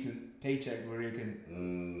a decent paycheck where you can.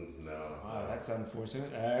 No. Wow, that's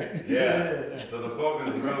unfortunate. All right. Yeah. So the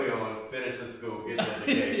focus is really on finishing school, getting your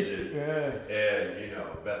education, and you know,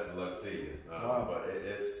 best of luck to you. But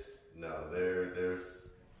there's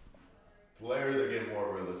players that get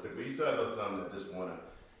more realistic. But you still have those some that just want to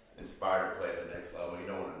inspire to play at the next level. You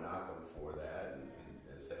don't want to knock them for that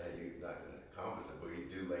and say, hey, you're not going to accomplish it. But you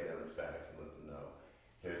do lay down the facts and let them know,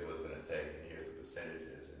 here's what it's going to take and here's the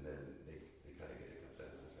percentages, and then they kind of get a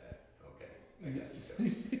consensus that, okay, I got you.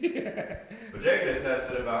 But Jay can attest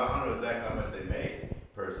to it, but I don't know exactly how much they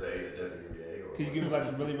make per se in the WNBA. Can you give me like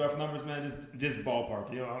some really rough numbers, man? Just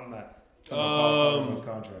ballpark. You know, I'm not.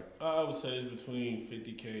 Contract. I would say it's between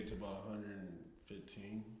 50K to about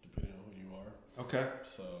 115, depending on who you are. Okay.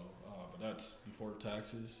 So, but that's before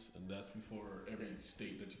taxes, and that's before every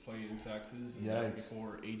state that you play in taxes, and that's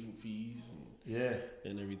before agent fees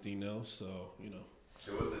and everything else. So, you know.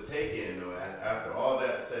 So with the take-in, though, after all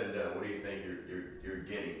that said and done, what do you think you're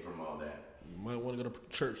getting from all that? You might want to go to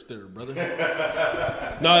church there, brother.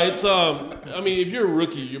 No, it's I mean, if you're a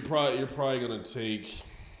rookie, you're probably gonna take.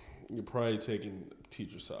 You're probably taking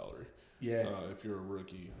teacher salary. Yeah. If you're a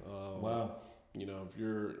rookie. Wow. You know, if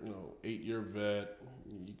you're 8-year vet,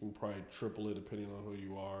 you can probably triple it depending on who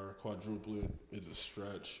you are. Quadruple it is a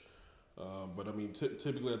stretch. But I mean,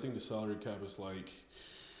 typically, I think the salary cap is like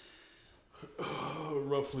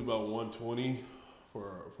roughly about 120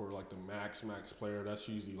 for like the max player. That's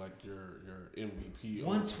usually like your MVP.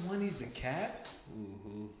 120 is the cap.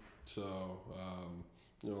 Mm-hmm. So.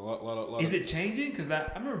 You know, a lot. Is it changing? Because I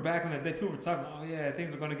remember back in the day, people were talking, oh yeah,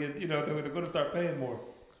 things are going to get, they're going to start paying more.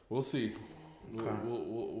 We'll see. Okay.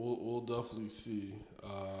 We'll definitely see.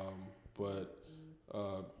 But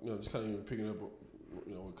just kind of picking up,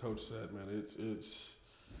 what Coach said, man. It's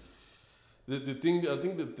the thing. I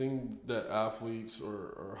think the thing that athletes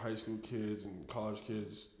or high school kids and college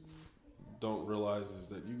kids don't realize is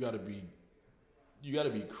that you got to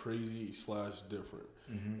be crazy / different.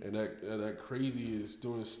 Mm-hmm. And that crazy is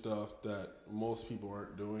doing stuff that most people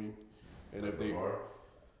aren't doing. And if they are,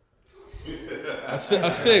 I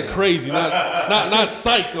said crazy, not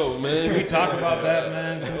psycho, man. Can we talk about that,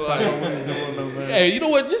 man? Can we talk about what he's doing, though, man? Hey, you know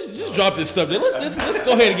what? Just drop this subject. Let's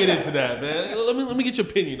go ahead and get into that, man. Let me get your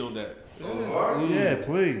opinion on that. Lamar? Yeah,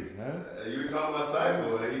 please, man. You were talking about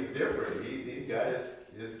Psycho, and he's different. He's got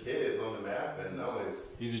his kids on the map, and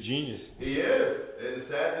He's a genius. he is. And it's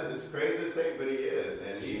sad that it's crazy to say, but he is.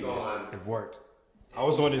 And he's on. It worked. I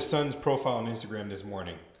was on his son's profile on Instagram this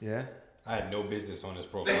morning. Yeah. I had no business on his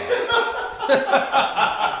profile.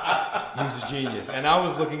 He's a genius. And I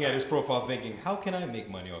was looking at his profile thinking, how can I make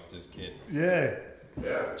money off this kid? Yeah.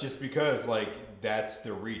 Yeah. Just because, like, that's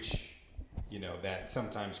the reach, that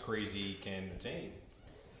sometimes crazy can attain.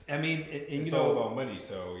 I mean, and It's you know, all about money,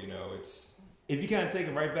 so, it's... if you kind of take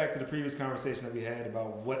it right back to the previous conversation that we had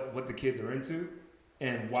about what the kids are into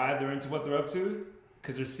and why they're into what they're up to,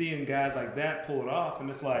 because they're seeing guys like that pull it off, and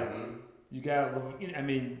it's like you got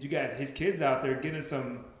his kids out there getting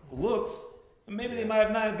some looks, and maybe they might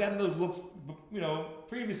have not gotten those looks,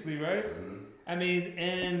 previously, right? I mean,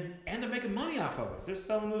 and they're making money off of it. They're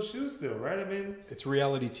selling those shoes still, right? I mean, It's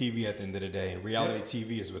reality TV at the end of the day, and reality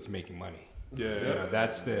TV is what's making money. Yeah,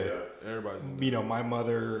 That's the... everybody's. my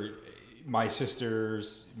mother, my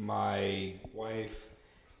sisters, my wife,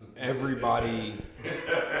 everybody.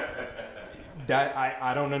 That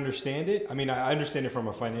I don't understand it. I mean, I understand it from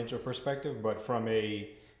a financial perspective, but from an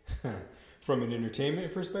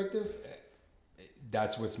entertainment perspective,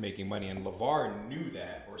 that's what's making money. And LeVar knew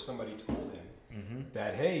that, or somebody told him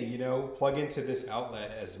that, hey, plug into this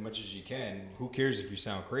outlet as much as you can. Who cares if you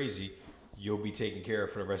sound crazy? You'll be taken care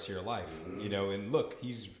of for the rest of your life. And look,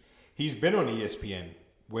 he's been on ESPN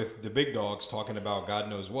with the big dogs talking about God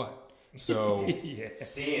knows what. So yeah.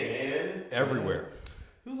 CNN. everywhere.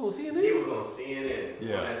 He was on CNN. He was on CNN.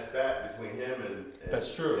 Yeah. On that spat between him and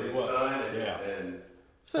That's true, and it his was. son. Yeah. And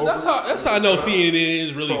So that's how I know CNN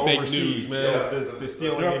is really For fake overseas, news, man. the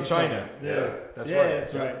stealing They're up in to China. something. Yeah. That's Yeah, right.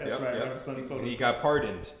 that's right. That's right. Yep. Ever since- And he got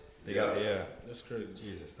pardoned. Yeah. That's crazy.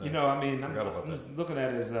 Jesus. I mean, Forgot about I'm that. just looking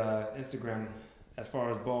at his Instagram, as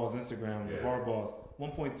far as Ball's Instagram, Yeah. LeVar Ball's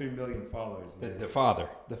 1.3 million followers, man. The father.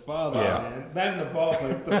 The father, Yeah. man. Not even the ball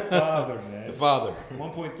player, it's the father, man. The father.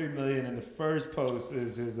 1.3 million, and the first post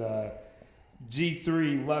is his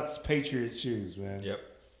G3 Lux Patriot shoes, man. Yep.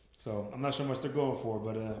 So I'm not sure how much they're going for,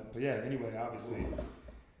 but yeah. Anyway, obviously,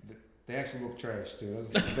 they actually look trash too.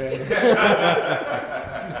 That's bad.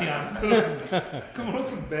 Let's be honest. Come on,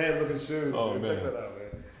 some bad looking shoes. Oh, Check man. that out,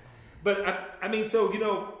 man. But I mean,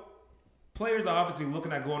 so players are obviously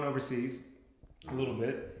looking at going overseas a little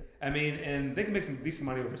bit. I mean, and they can make some decent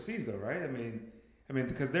money overseas, though, right? I mean,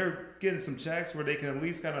 because they're getting some checks where they can at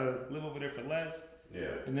least kind of live over there for less. Yeah.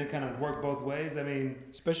 And then kind of work both ways. I mean,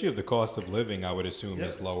 Especially if the cost of living, I would assume, Yep.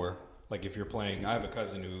 is lower. Like if you're playing, I have a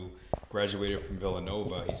cousin who graduated from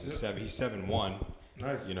Villanova. He's he's 7'1".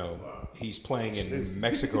 nice. He's playing in Jeez.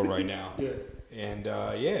 Mexico right now. Yeah.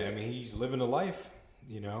 And he's living a life.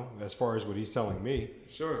 As far as what he's telling me.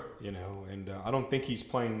 Sure. And I don't think he's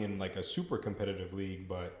playing in like a super competitive league,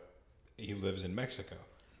 but he lives in Mexico.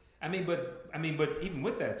 But even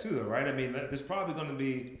with that too, though, right? I mean, there's probably going to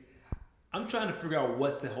be. I'm trying to figure out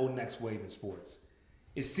what's the whole next wave in sports.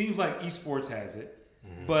 It seems like esports has it,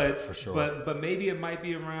 but for sure. But maybe it might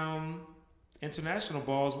be around international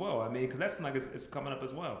ball as well. I mean, because that's like it's coming up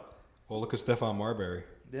as well. Well, look at Stephon Marbury.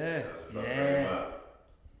 Yeah. Bring him Yeah. up.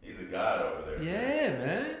 He's a god over there. Yeah,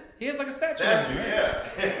 man. He has like a statue. That's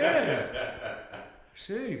right? yeah. Yeah.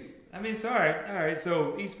 Jeez. I mean, it's all right.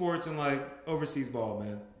 So esports and like overseas ball,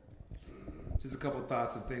 man. Just a couple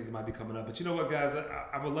thoughts of things that might be coming up. But you know what, guys?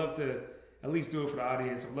 I would love to at least do it for the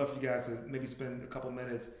audience. I'd love for you guys to maybe spend a couple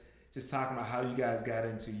minutes just talking about how you guys got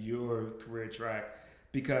into your career track.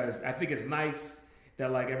 Because I think it's nice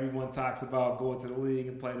that like everyone talks about going to the league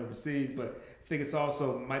and playing overseas, but I think it's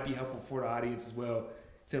also might be helpful for the audience as well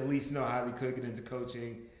to at least know how they could get into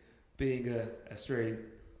coaching, being a straight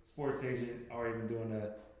sports agent, or even doing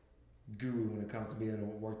a guru when it comes to being able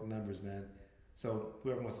to work the numbers, man. So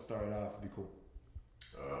whoever wants to start it off would be cool.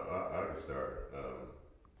 I can start.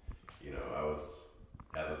 I was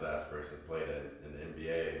had those aspirations, played in the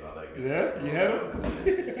NBA and all that good Yeah, stuff. you had them? And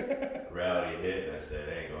then reality hit, and I said,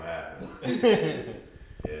 it ain't gonna happen.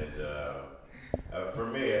 And for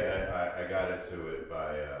me, I got into it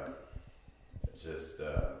by just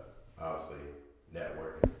obviously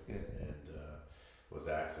networking, and was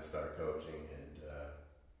asked to start coaching and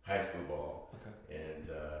high school ball, and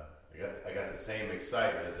I got the same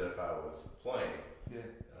excitement as if I was playing. Yeah.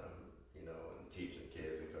 And teaching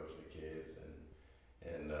kids and coaching the kids,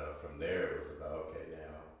 and from there it was about, okay,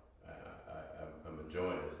 now I'm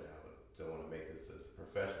enjoying this now. I don't want to make this as a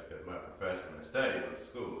profession, because my profession, I studied, went to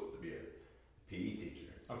schools to be a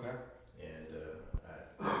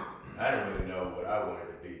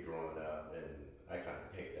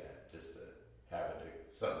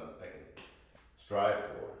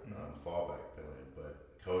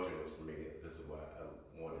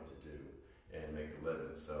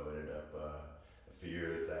and so ended up a few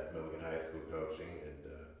years at Milligan High School coaching, and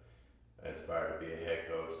I inspired to be a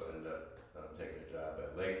head coach. So I ended up taking a job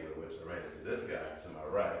at Lakewood, which I ran into this guy to my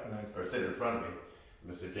right, or sitting in front of me,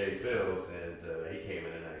 Mr. Jay Fields, and he came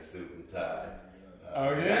in a nice suit and tie.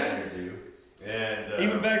 Oh yeah. Interview. And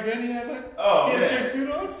even back then he had like he had a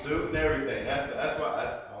suit on? Suit and everything. That's why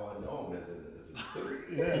all I know him is a suit.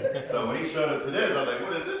 Yeah. So when he showed up to this, I was like,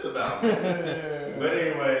 what is this about? But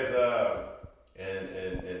anyways, and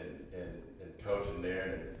coaching there,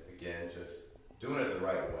 and again just doing it the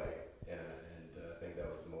right way, and I think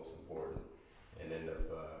that was the most important. And ended up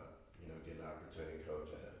getting an opportunity to coach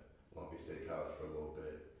at Long Beach State College for a little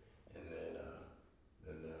bit, and then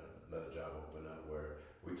another job opened up where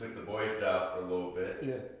we took the boys' job for a little bit.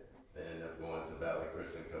 Yeah. Then ended up going to Valley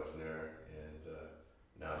Christian, coaching there, and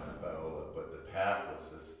now I'm at Biola. But the path was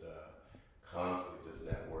just constantly just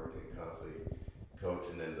networking, constantly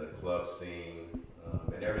coaching in the club scene,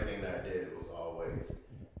 and everything that I did, it was always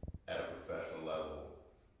at a professional level,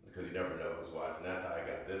 because you never know who's watching. That's how I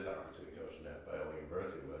got this opportunity coaching at Biola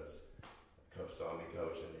University. Was coach saw me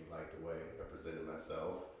coaching, he liked the way I represented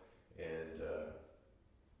myself, and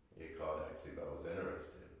he called to see if I was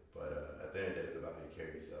interested. But at the end of the day, it's about how you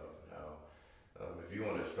carry yourself and how, if you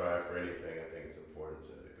want to strive for anything, I think it's important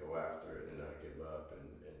to go after it and not give up and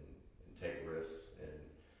take risks. And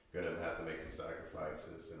you're going to have to make some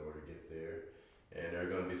sacrifices in order to get there. And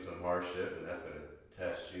there's going to be some hardship, and that's going to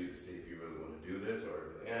test you to see if you really want to do this,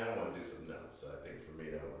 or I want to do something else. So I think for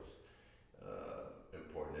me that was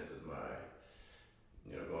important. This is my,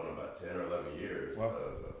 going on about 10 or 11 years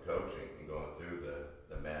of coaching and going through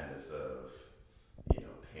the madness of,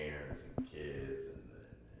 parents and kids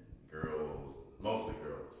and girls, mostly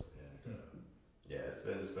girls. And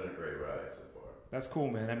it's been a great ride so far. That's cool,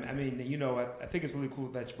 man. I mean, I think it's really cool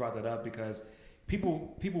that you brought that up, because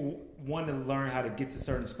people want to learn how to get to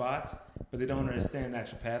certain spots, but they don't understand the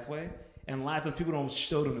actual pathway. And a lot of times people don't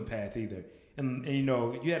show them the path either. And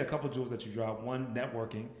you had a couple of jewels that you dropped. One,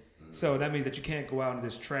 networking. Mm-hmm. So that means that you can't go out and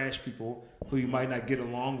just trash people who you might not get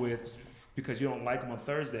along with because you don't like them on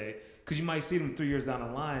Thursday. Because you might see them 3 years down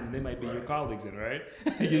the line, and they might be your colleagues, right?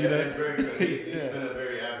 That's very good. He's been a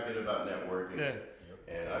very advocate about networking. Yeah.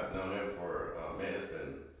 And I've known him for,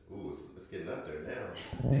 it's getting up there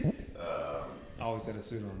now. I always had a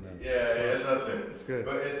suit on them. Yeah, it's up there. It's good.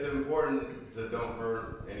 But it's important to don't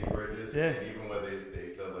burn any bridges. Yeah. And even when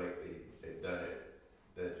they feel like they've done it,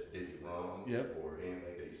 that did you wrong, or anything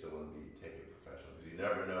like that, you still want to be taken professional. Because you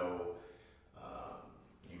never know,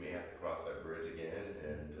 you may have to cross that bridge again.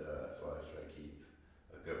 And that's why I try to keep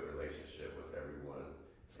a good relationship with everyone.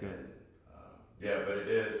 It's good. And, but it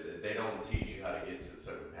is, they don't teach you how to get to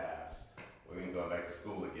certain paths. We can go back to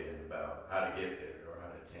school again about how to get there or how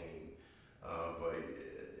to attain. But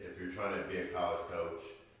if you're trying to be a college coach,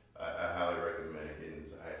 I highly recommend getting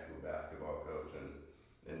into high school basketball coaching,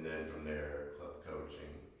 and then from there, club coaching.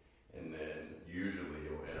 And then usually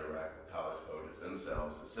you'll interact with college coaches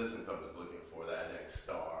themselves, assistant coaches looking for that next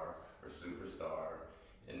star or superstar.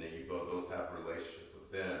 And then you build those type of relationships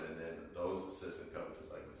with them, and then those assistant coaches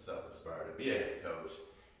like myself aspire to be a head coach.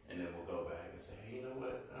 And then we'll go back and say, hey, you know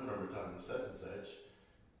what? I remember talking to such and such.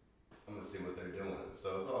 I'm going to see what they're doing.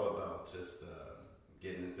 So it's all about just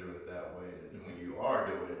getting through it that way. And when you are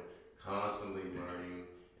doing it, constantly learning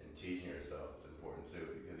and teaching yourself is important too,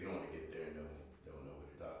 because you don't want to get there and don't know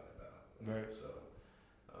what you're talking about. Right. So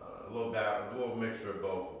a little mixture of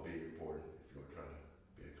both will be important if you're trying to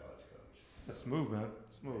be a college coach. That's smooth, man.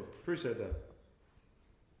 Smooth. Appreciate that.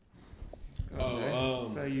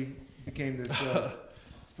 That's how you became this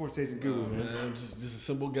sports agent guru, man. I'm just a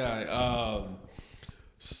simple guy.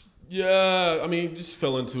 I mean, just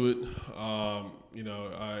fell into it. I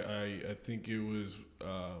think it was,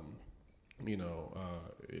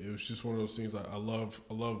 it was just one of those things. I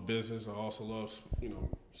love business. I also love,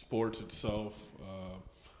 sports itself.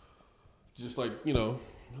 Just like,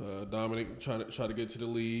 Dominic try to get to the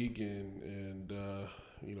league, and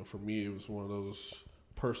for me, it was one of those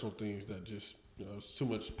personal things that just, it was too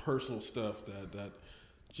much personal stuff that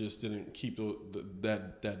just didn't keep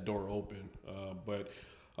that door open. But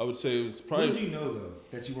I would say it was probably. When did you know though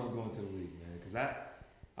that you weren't going to the league, man? Because I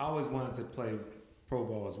always wanted to play pro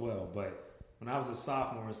ball as well, but when I was a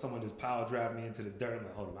sophomore and someone just power drive me into the dirt, I'm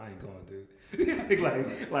like, hold on, I ain't going, dude.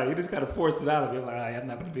 like you just kind of forced it out of me. I'm like, I'm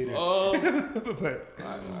not going to be there. But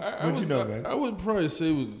what'd you know, man? I would probably say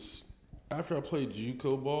it was after I played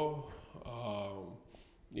JUCO ball.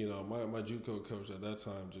 you know, my JUCO coach at that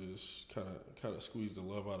time just kind of squeezed the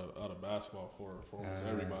love out of basketball for almost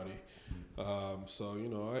everybody. So you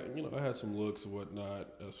know, I had some looks and whatnot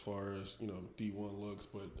as far as, you know, D1 looks,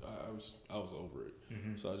 but I was over it.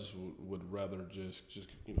 So I just would rather just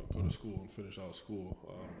you know, go to school and finish out school.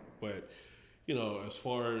 But you know, as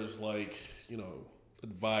far as like, you know,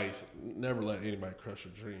 advice, never let anybody crush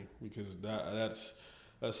your dream, because that's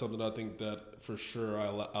something I think that for sure I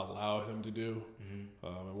allow him to do.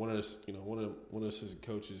 And one of the assistant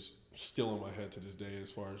coaches still in my head to this day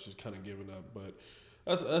as far as just kind of giving up. But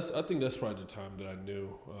I think that's probably the time that I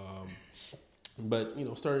knew. But you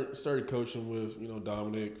know, started coaching with, you know,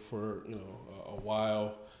 Dominic for, you know, a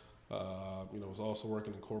while. You know, was also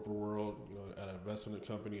working in corporate world, you know, at an investment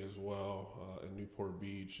company as well, in Newport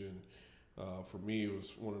Beach. And for me, it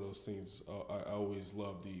was one of those things. I always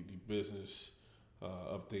loved the business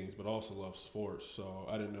of things, but also love sports. So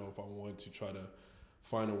I didn't know if I wanted to try to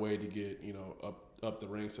find a way to get, you know, up the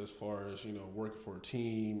ranks as far as, you know, working for a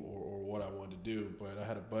team or what I wanted to do. But I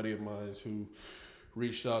had a buddy of mine who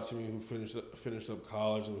reached out to me, who finished up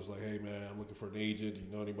college, and was like, "Hey man, I'm looking for an agent. Do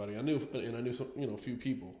you know anybody?" I knew some, you know, a few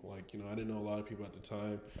people. Like, you know, I didn't know a lot of people at the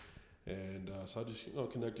time. And so I just, you know,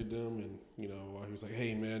 connected them, and you know, he was like,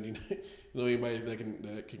 "Hey man, you know anybody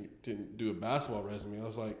that can do a basketball resume?" I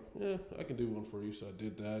was like, "Yeah, I can do one for you." So I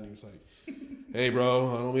did that, and he was like, "Hey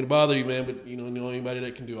bro, I don't mean to bother you, man, but you know anybody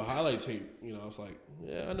that can do a highlight tape?" You know, I was like,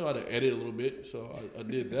 "Yeah, I know how to edit a little bit," so I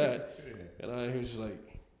did that. And he was just like,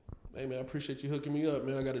 "Hey man, I appreciate you hooking me up,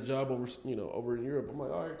 man. I got a job over in Europe." I'm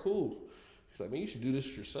like, "All right, cool." He's like, "Man, you should do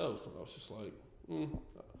this yourself." And I was just like,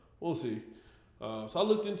 "We'll see." So I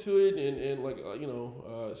looked into it, and like, you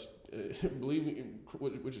know, believe me,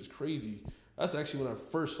 which is crazy. That's actually when I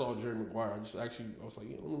first saw Jerry Maguire. I was like,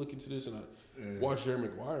 yeah, let me look into this, and I watched Jerry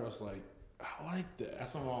Maguire. And I was like, I like that.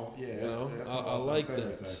 That's all. Yeah, you know, I like that.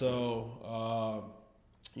 Actually. So,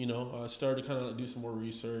 you know, I started to kind of do some more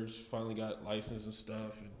research. Finally got licensed and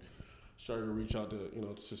stuff, and started to reach out to, you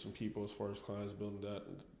know, to some people as far as clients, building that,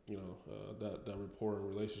 you know, that rapport and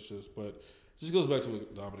relationships. But just goes back to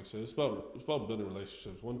what Dominic said. It's about building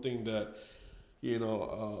relationships. One thing that, you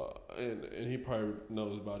know, and he probably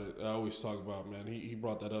knows about it. I always talk about, man. He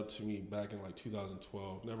brought that up to me back in like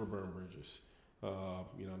 2012. Never burn bridges.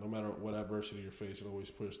 You know, no matter what adversity you're facing,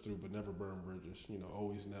 always push through, but never burn bridges. You know,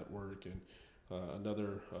 always network. And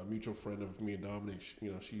another mutual friend of me and Dominic,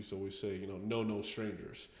 you know, she used to always say, you know, no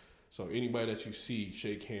strangers. So anybody that you see,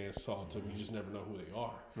 shake hands, talk to them. You just never know who they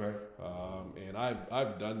are. Right. And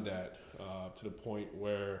I've done that to the point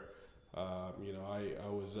where, you know, I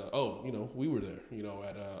was, you know, we were there, you know,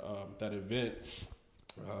 at that event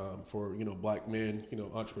for, you know, black men, you know,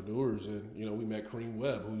 entrepreneurs. And, you know, we met Kareem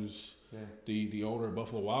Webb, who's the owner of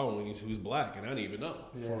Buffalo Wild Wings, who's black. And I didn't even know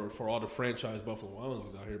for all the franchise Buffalo Wild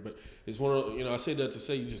Wings out here. But it's one of, you know, I say that to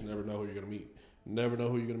say you just never know who you're going to meet. Never know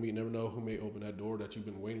who you're going to meet. Never know who may open that door that you've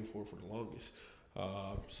been waiting for the longest.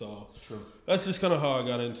 So that's just kind of how I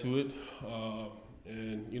got into it.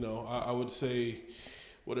 And, you know, I would say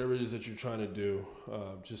whatever it is that you're trying to do,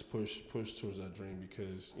 just push towards that dream,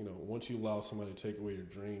 because, you know, once you allow somebody to take away your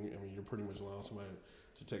dream, I mean, you're pretty much allowing somebody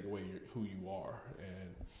to take away who you are.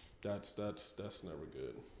 And that's never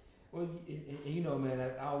good. Well, you know, man,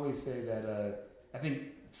 I always say that I think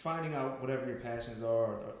finding out whatever your passions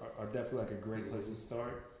are definitely like a great place to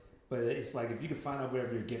start. But it's like if you can find out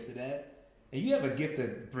whatever you're gifted at, and you have a gift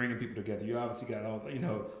at bringing people together. You obviously got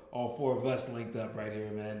all four of us linked up right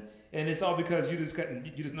here, man. And it's all because you just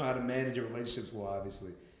know how to manage your relationships well.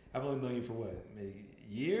 Obviously, I've only known you for what, maybe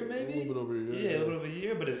a year, maybe a little bit over a year. Yeah, a little over a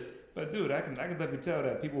year. But dude, I can definitely tell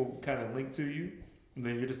that people kind of link to you. And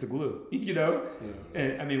then you're just the glue, you know. Yeah.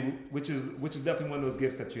 And I mean, which is definitely one of those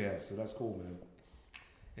gifts that you have. So that's cool, man.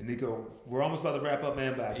 And Nico, we're almost about to wrap up,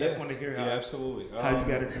 man. But I definitely want to hear how absolutely how you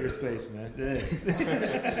got into your space, man.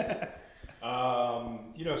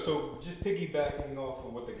 You know, so just piggybacking off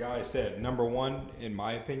of what the guy said. Number one, in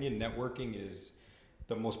my opinion, networking is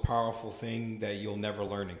the most powerful thing that you'll never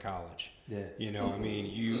learn in college. Yeah. You know, I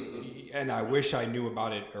mean, and I wish I knew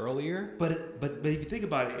about it earlier. But if you think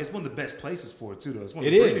about it, it's one of the best places for it too, though. It's one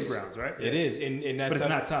of the breeding grounds, right? It is, and that's, but it's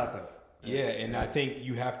not taught though. Yeah, and I think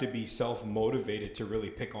you have to be self-motivated to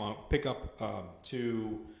really pick up on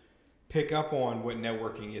what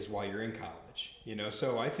networking is while you're in college. You know,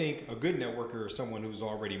 so I think a good networker is someone who's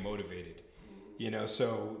already motivated. You know,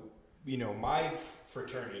 so you know, my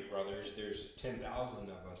fraternity brothers, there's 10,000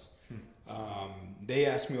 of us. They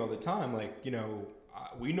ask me all the time, like, you know,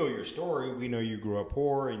 we know your story. We know you grew up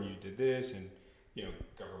poor and you did this, and you know,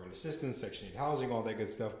 government assistance, Section 8 housing, all that good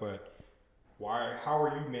stuff, but How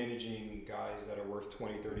are you managing guys that are worth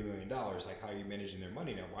 $20, $30 million? Like, how are you managing their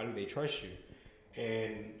money now? Why do they trust you?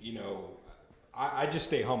 And, you know, I just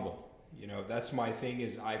stay humble. You know, that's my thing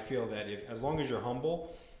is I feel that as long as you're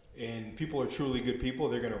humble and people are truly good people,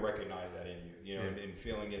 they're going to recognize that in you, you know, and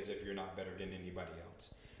feeling as if you're not better than anybody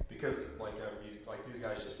else. Because like these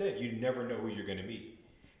guys just said, you never know who you're going to meet.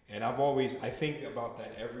 And I think about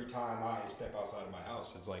that every time I step outside of my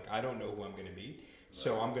house. It's like, I don't know who I'm going to meet.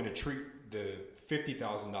 So I'm going to treat the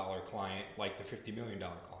 $50,000 client like the $50 million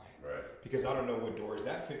client. Right. Because I don't know what doors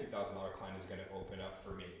that $50,000 client is going to open up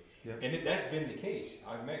for me. Yep. And that's been the case.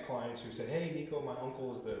 I've met clients who said, hey, Nico, my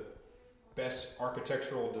uncle is the best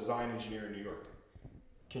architectural design engineer in New York.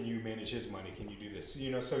 Can you manage his money? Can you do this?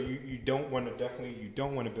 You know, so you don't want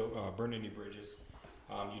to burn any bridges.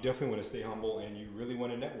 You definitely want to stay humble, and you really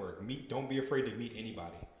want to network. Don't be afraid to meet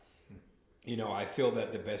anybody. You know, I feel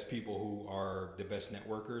that the best people who are the best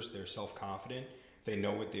networkers, they're self-confident. They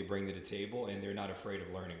know what they bring to the table, and they're not afraid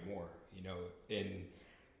of learning more. You know, and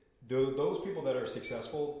those people that are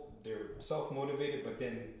successful, they're self-motivated, but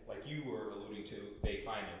then, like you were alluding to, they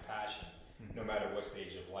find their passion. No matter what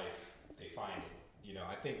stage of life they find it. You know,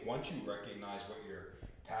 I think once you recognize what your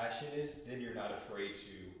passion is, then you're not afraid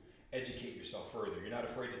to educate yourself further. You're not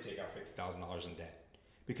afraid to take out $50,000 in debt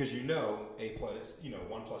because you know 1 +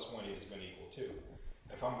 1 is going to equal 2.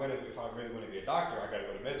 If I really want to be a doctor, I got to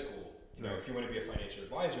go to med school. You know, if you want to be a financial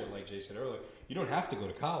advisor, like Jay said earlier, you don't have to go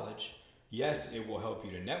to college. Yes, it will help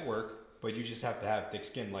you to network, but you just have to have thick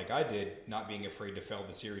skin, like I did, not being afraid to fail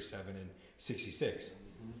the Series 7 and 66.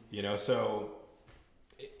 You know, so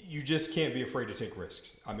you just can't be afraid to take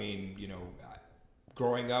risks. I mean, you know,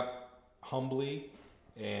 growing up humbly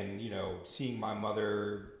and, you know, seeing my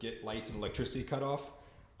mother get lights and electricity cut off,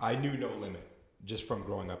 I knew no limit just from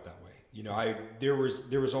growing up that way. You know, there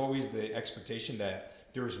was always the expectation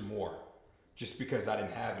that there's more. Just because I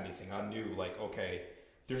didn't have anything, I knew like, okay,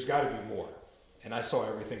 there's got to be more. And I saw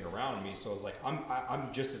everything around me, so I was like,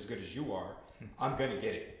 I'm just as good as you are. I'm gonna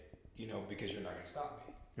get it, you know, because you're not gonna stop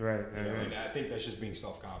me. Right. You know, and I think that's just being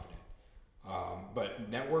self-confident. But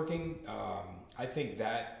networking, I think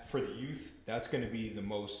that for the youth, that's going to be the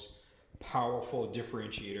most powerful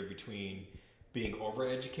differentiator between being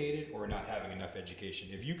overeducated or not having enough education.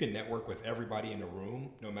 If you can network with everybody in a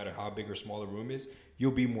room, no matter how big or small the room is,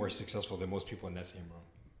 you'll be more successful than most people in that same room.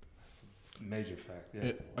 That's a major fact.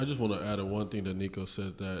 Yeah. I just want to add one thing that Nico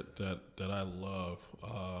said that I love.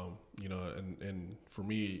 You know, and for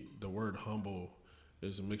me, the word humble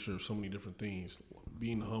is a mixture of so many different things.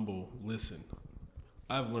 Being humble, listen.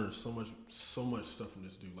 I've learned so much stuff from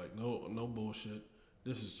this dude. Like no bullshit.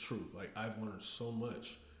 This is true. Like I've learned so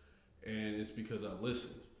much, and it's because I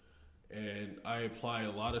listen, and I apply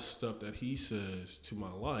a lot of stuff that he says to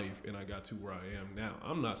my life, and I got to where I am now.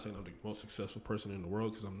 I'm not saying I'm the most successful person in the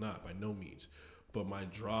world because I'm not by no means, but my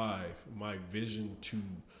drive, my vision to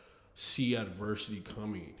see adversity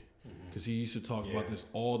coming. Because he used to talk about this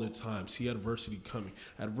all the time. See adversity coming.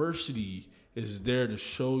 Adversity is there to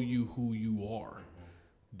show you who you are.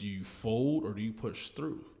 Do you fold or do you push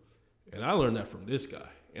through? And I learned that from this guy.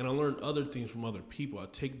 And I learned other things from other people. I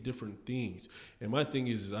take different things. And my thing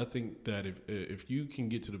is I think that if you can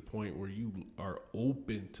get to the point where you are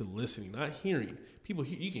open to listening, not hearing. People,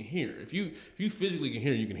 you can hear. If you physically can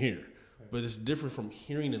hear, you can hear. But it's different from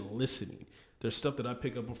hearing and listening. There's stuff that I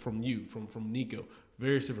pick up from you, from Nico,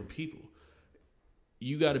 various different people.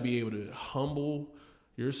 You got to be able to humble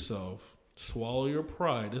yourself, swallow your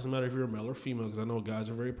pride. Doesn't matter if you're a male or female, because I know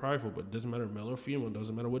guys are very prideful, but it doesn't matter male or female,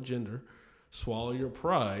 doesn't matter what gender. Swallow your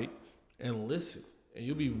pride and listen. And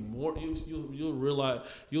you'll be more, you'll realize,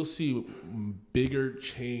 you'll see bigger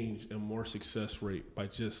change and more success rate by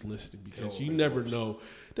just listening, because you never know.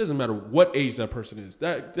 It doesn't matter what age that person is.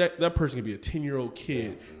 That person can be a 10-year-old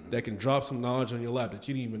kid that can drop some knowledge on your lap that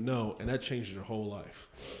you didn't even know, and that changes your whole life.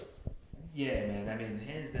 Yeah, man. I mean,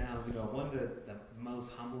 hands down, you know, one of the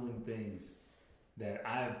most humbling things that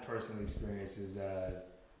I've personally experienced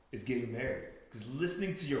is getting married. Because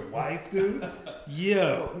listening to your wife, dude,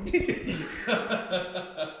 yo.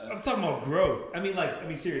 I'm talking about growth. I mean,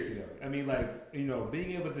 seriously though. I mean, like, you know,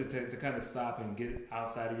 being able to kind of stop and get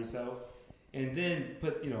outside of yourself, and then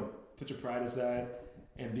put your pride aside,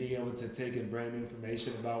 and being able to take in brand new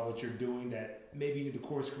information about what you're doing that maybe you need to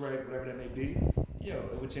course correct, whatever that may be. Yo,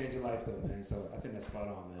 it would change your life though, man. So I think that's spot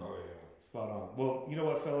on, man. Oh yeah, spot on. Well, you know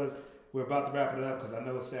what, fellas, we're about to wrap it up because I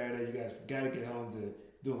know it's Saturday. You guys got to get home to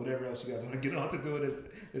doing whatever else you guys want to get on to do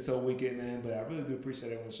this whole weekend, man. But I really do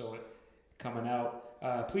appreciate everyone showing coming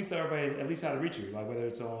out. Please tell everybody at least how to reach you, like whether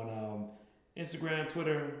it's on Instagram,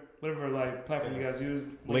 Twitter, whatever like platform you guys use.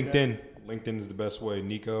 LinkedIn. LinkedIn is the best way.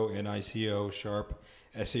 Nico, Nico, Sharp,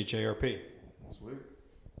 SHARP. Sweet.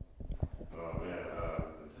 Oh man,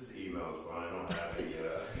 just email is fine. I don't have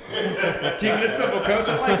any. Keeping it simple, coach.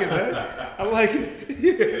 I like it, man. I like it. I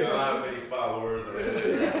don't have many followers or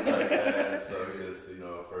anything like that. So just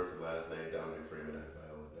first and last name Dominic Freeman at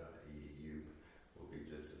viola.edu will be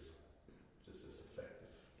just as effective.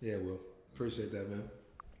 Yeah, Will. Appreciate that, man.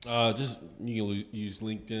 Just you can use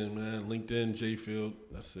LinkedIn, man. LinkedIn, J Field.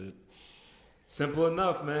 That's it. Simple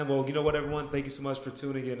enough, man. Well, you know what, everyone? Thank you so much for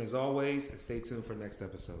tuning in as always, and stay tuned for next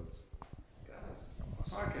episodes. Guys,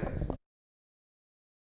 it's a podcast.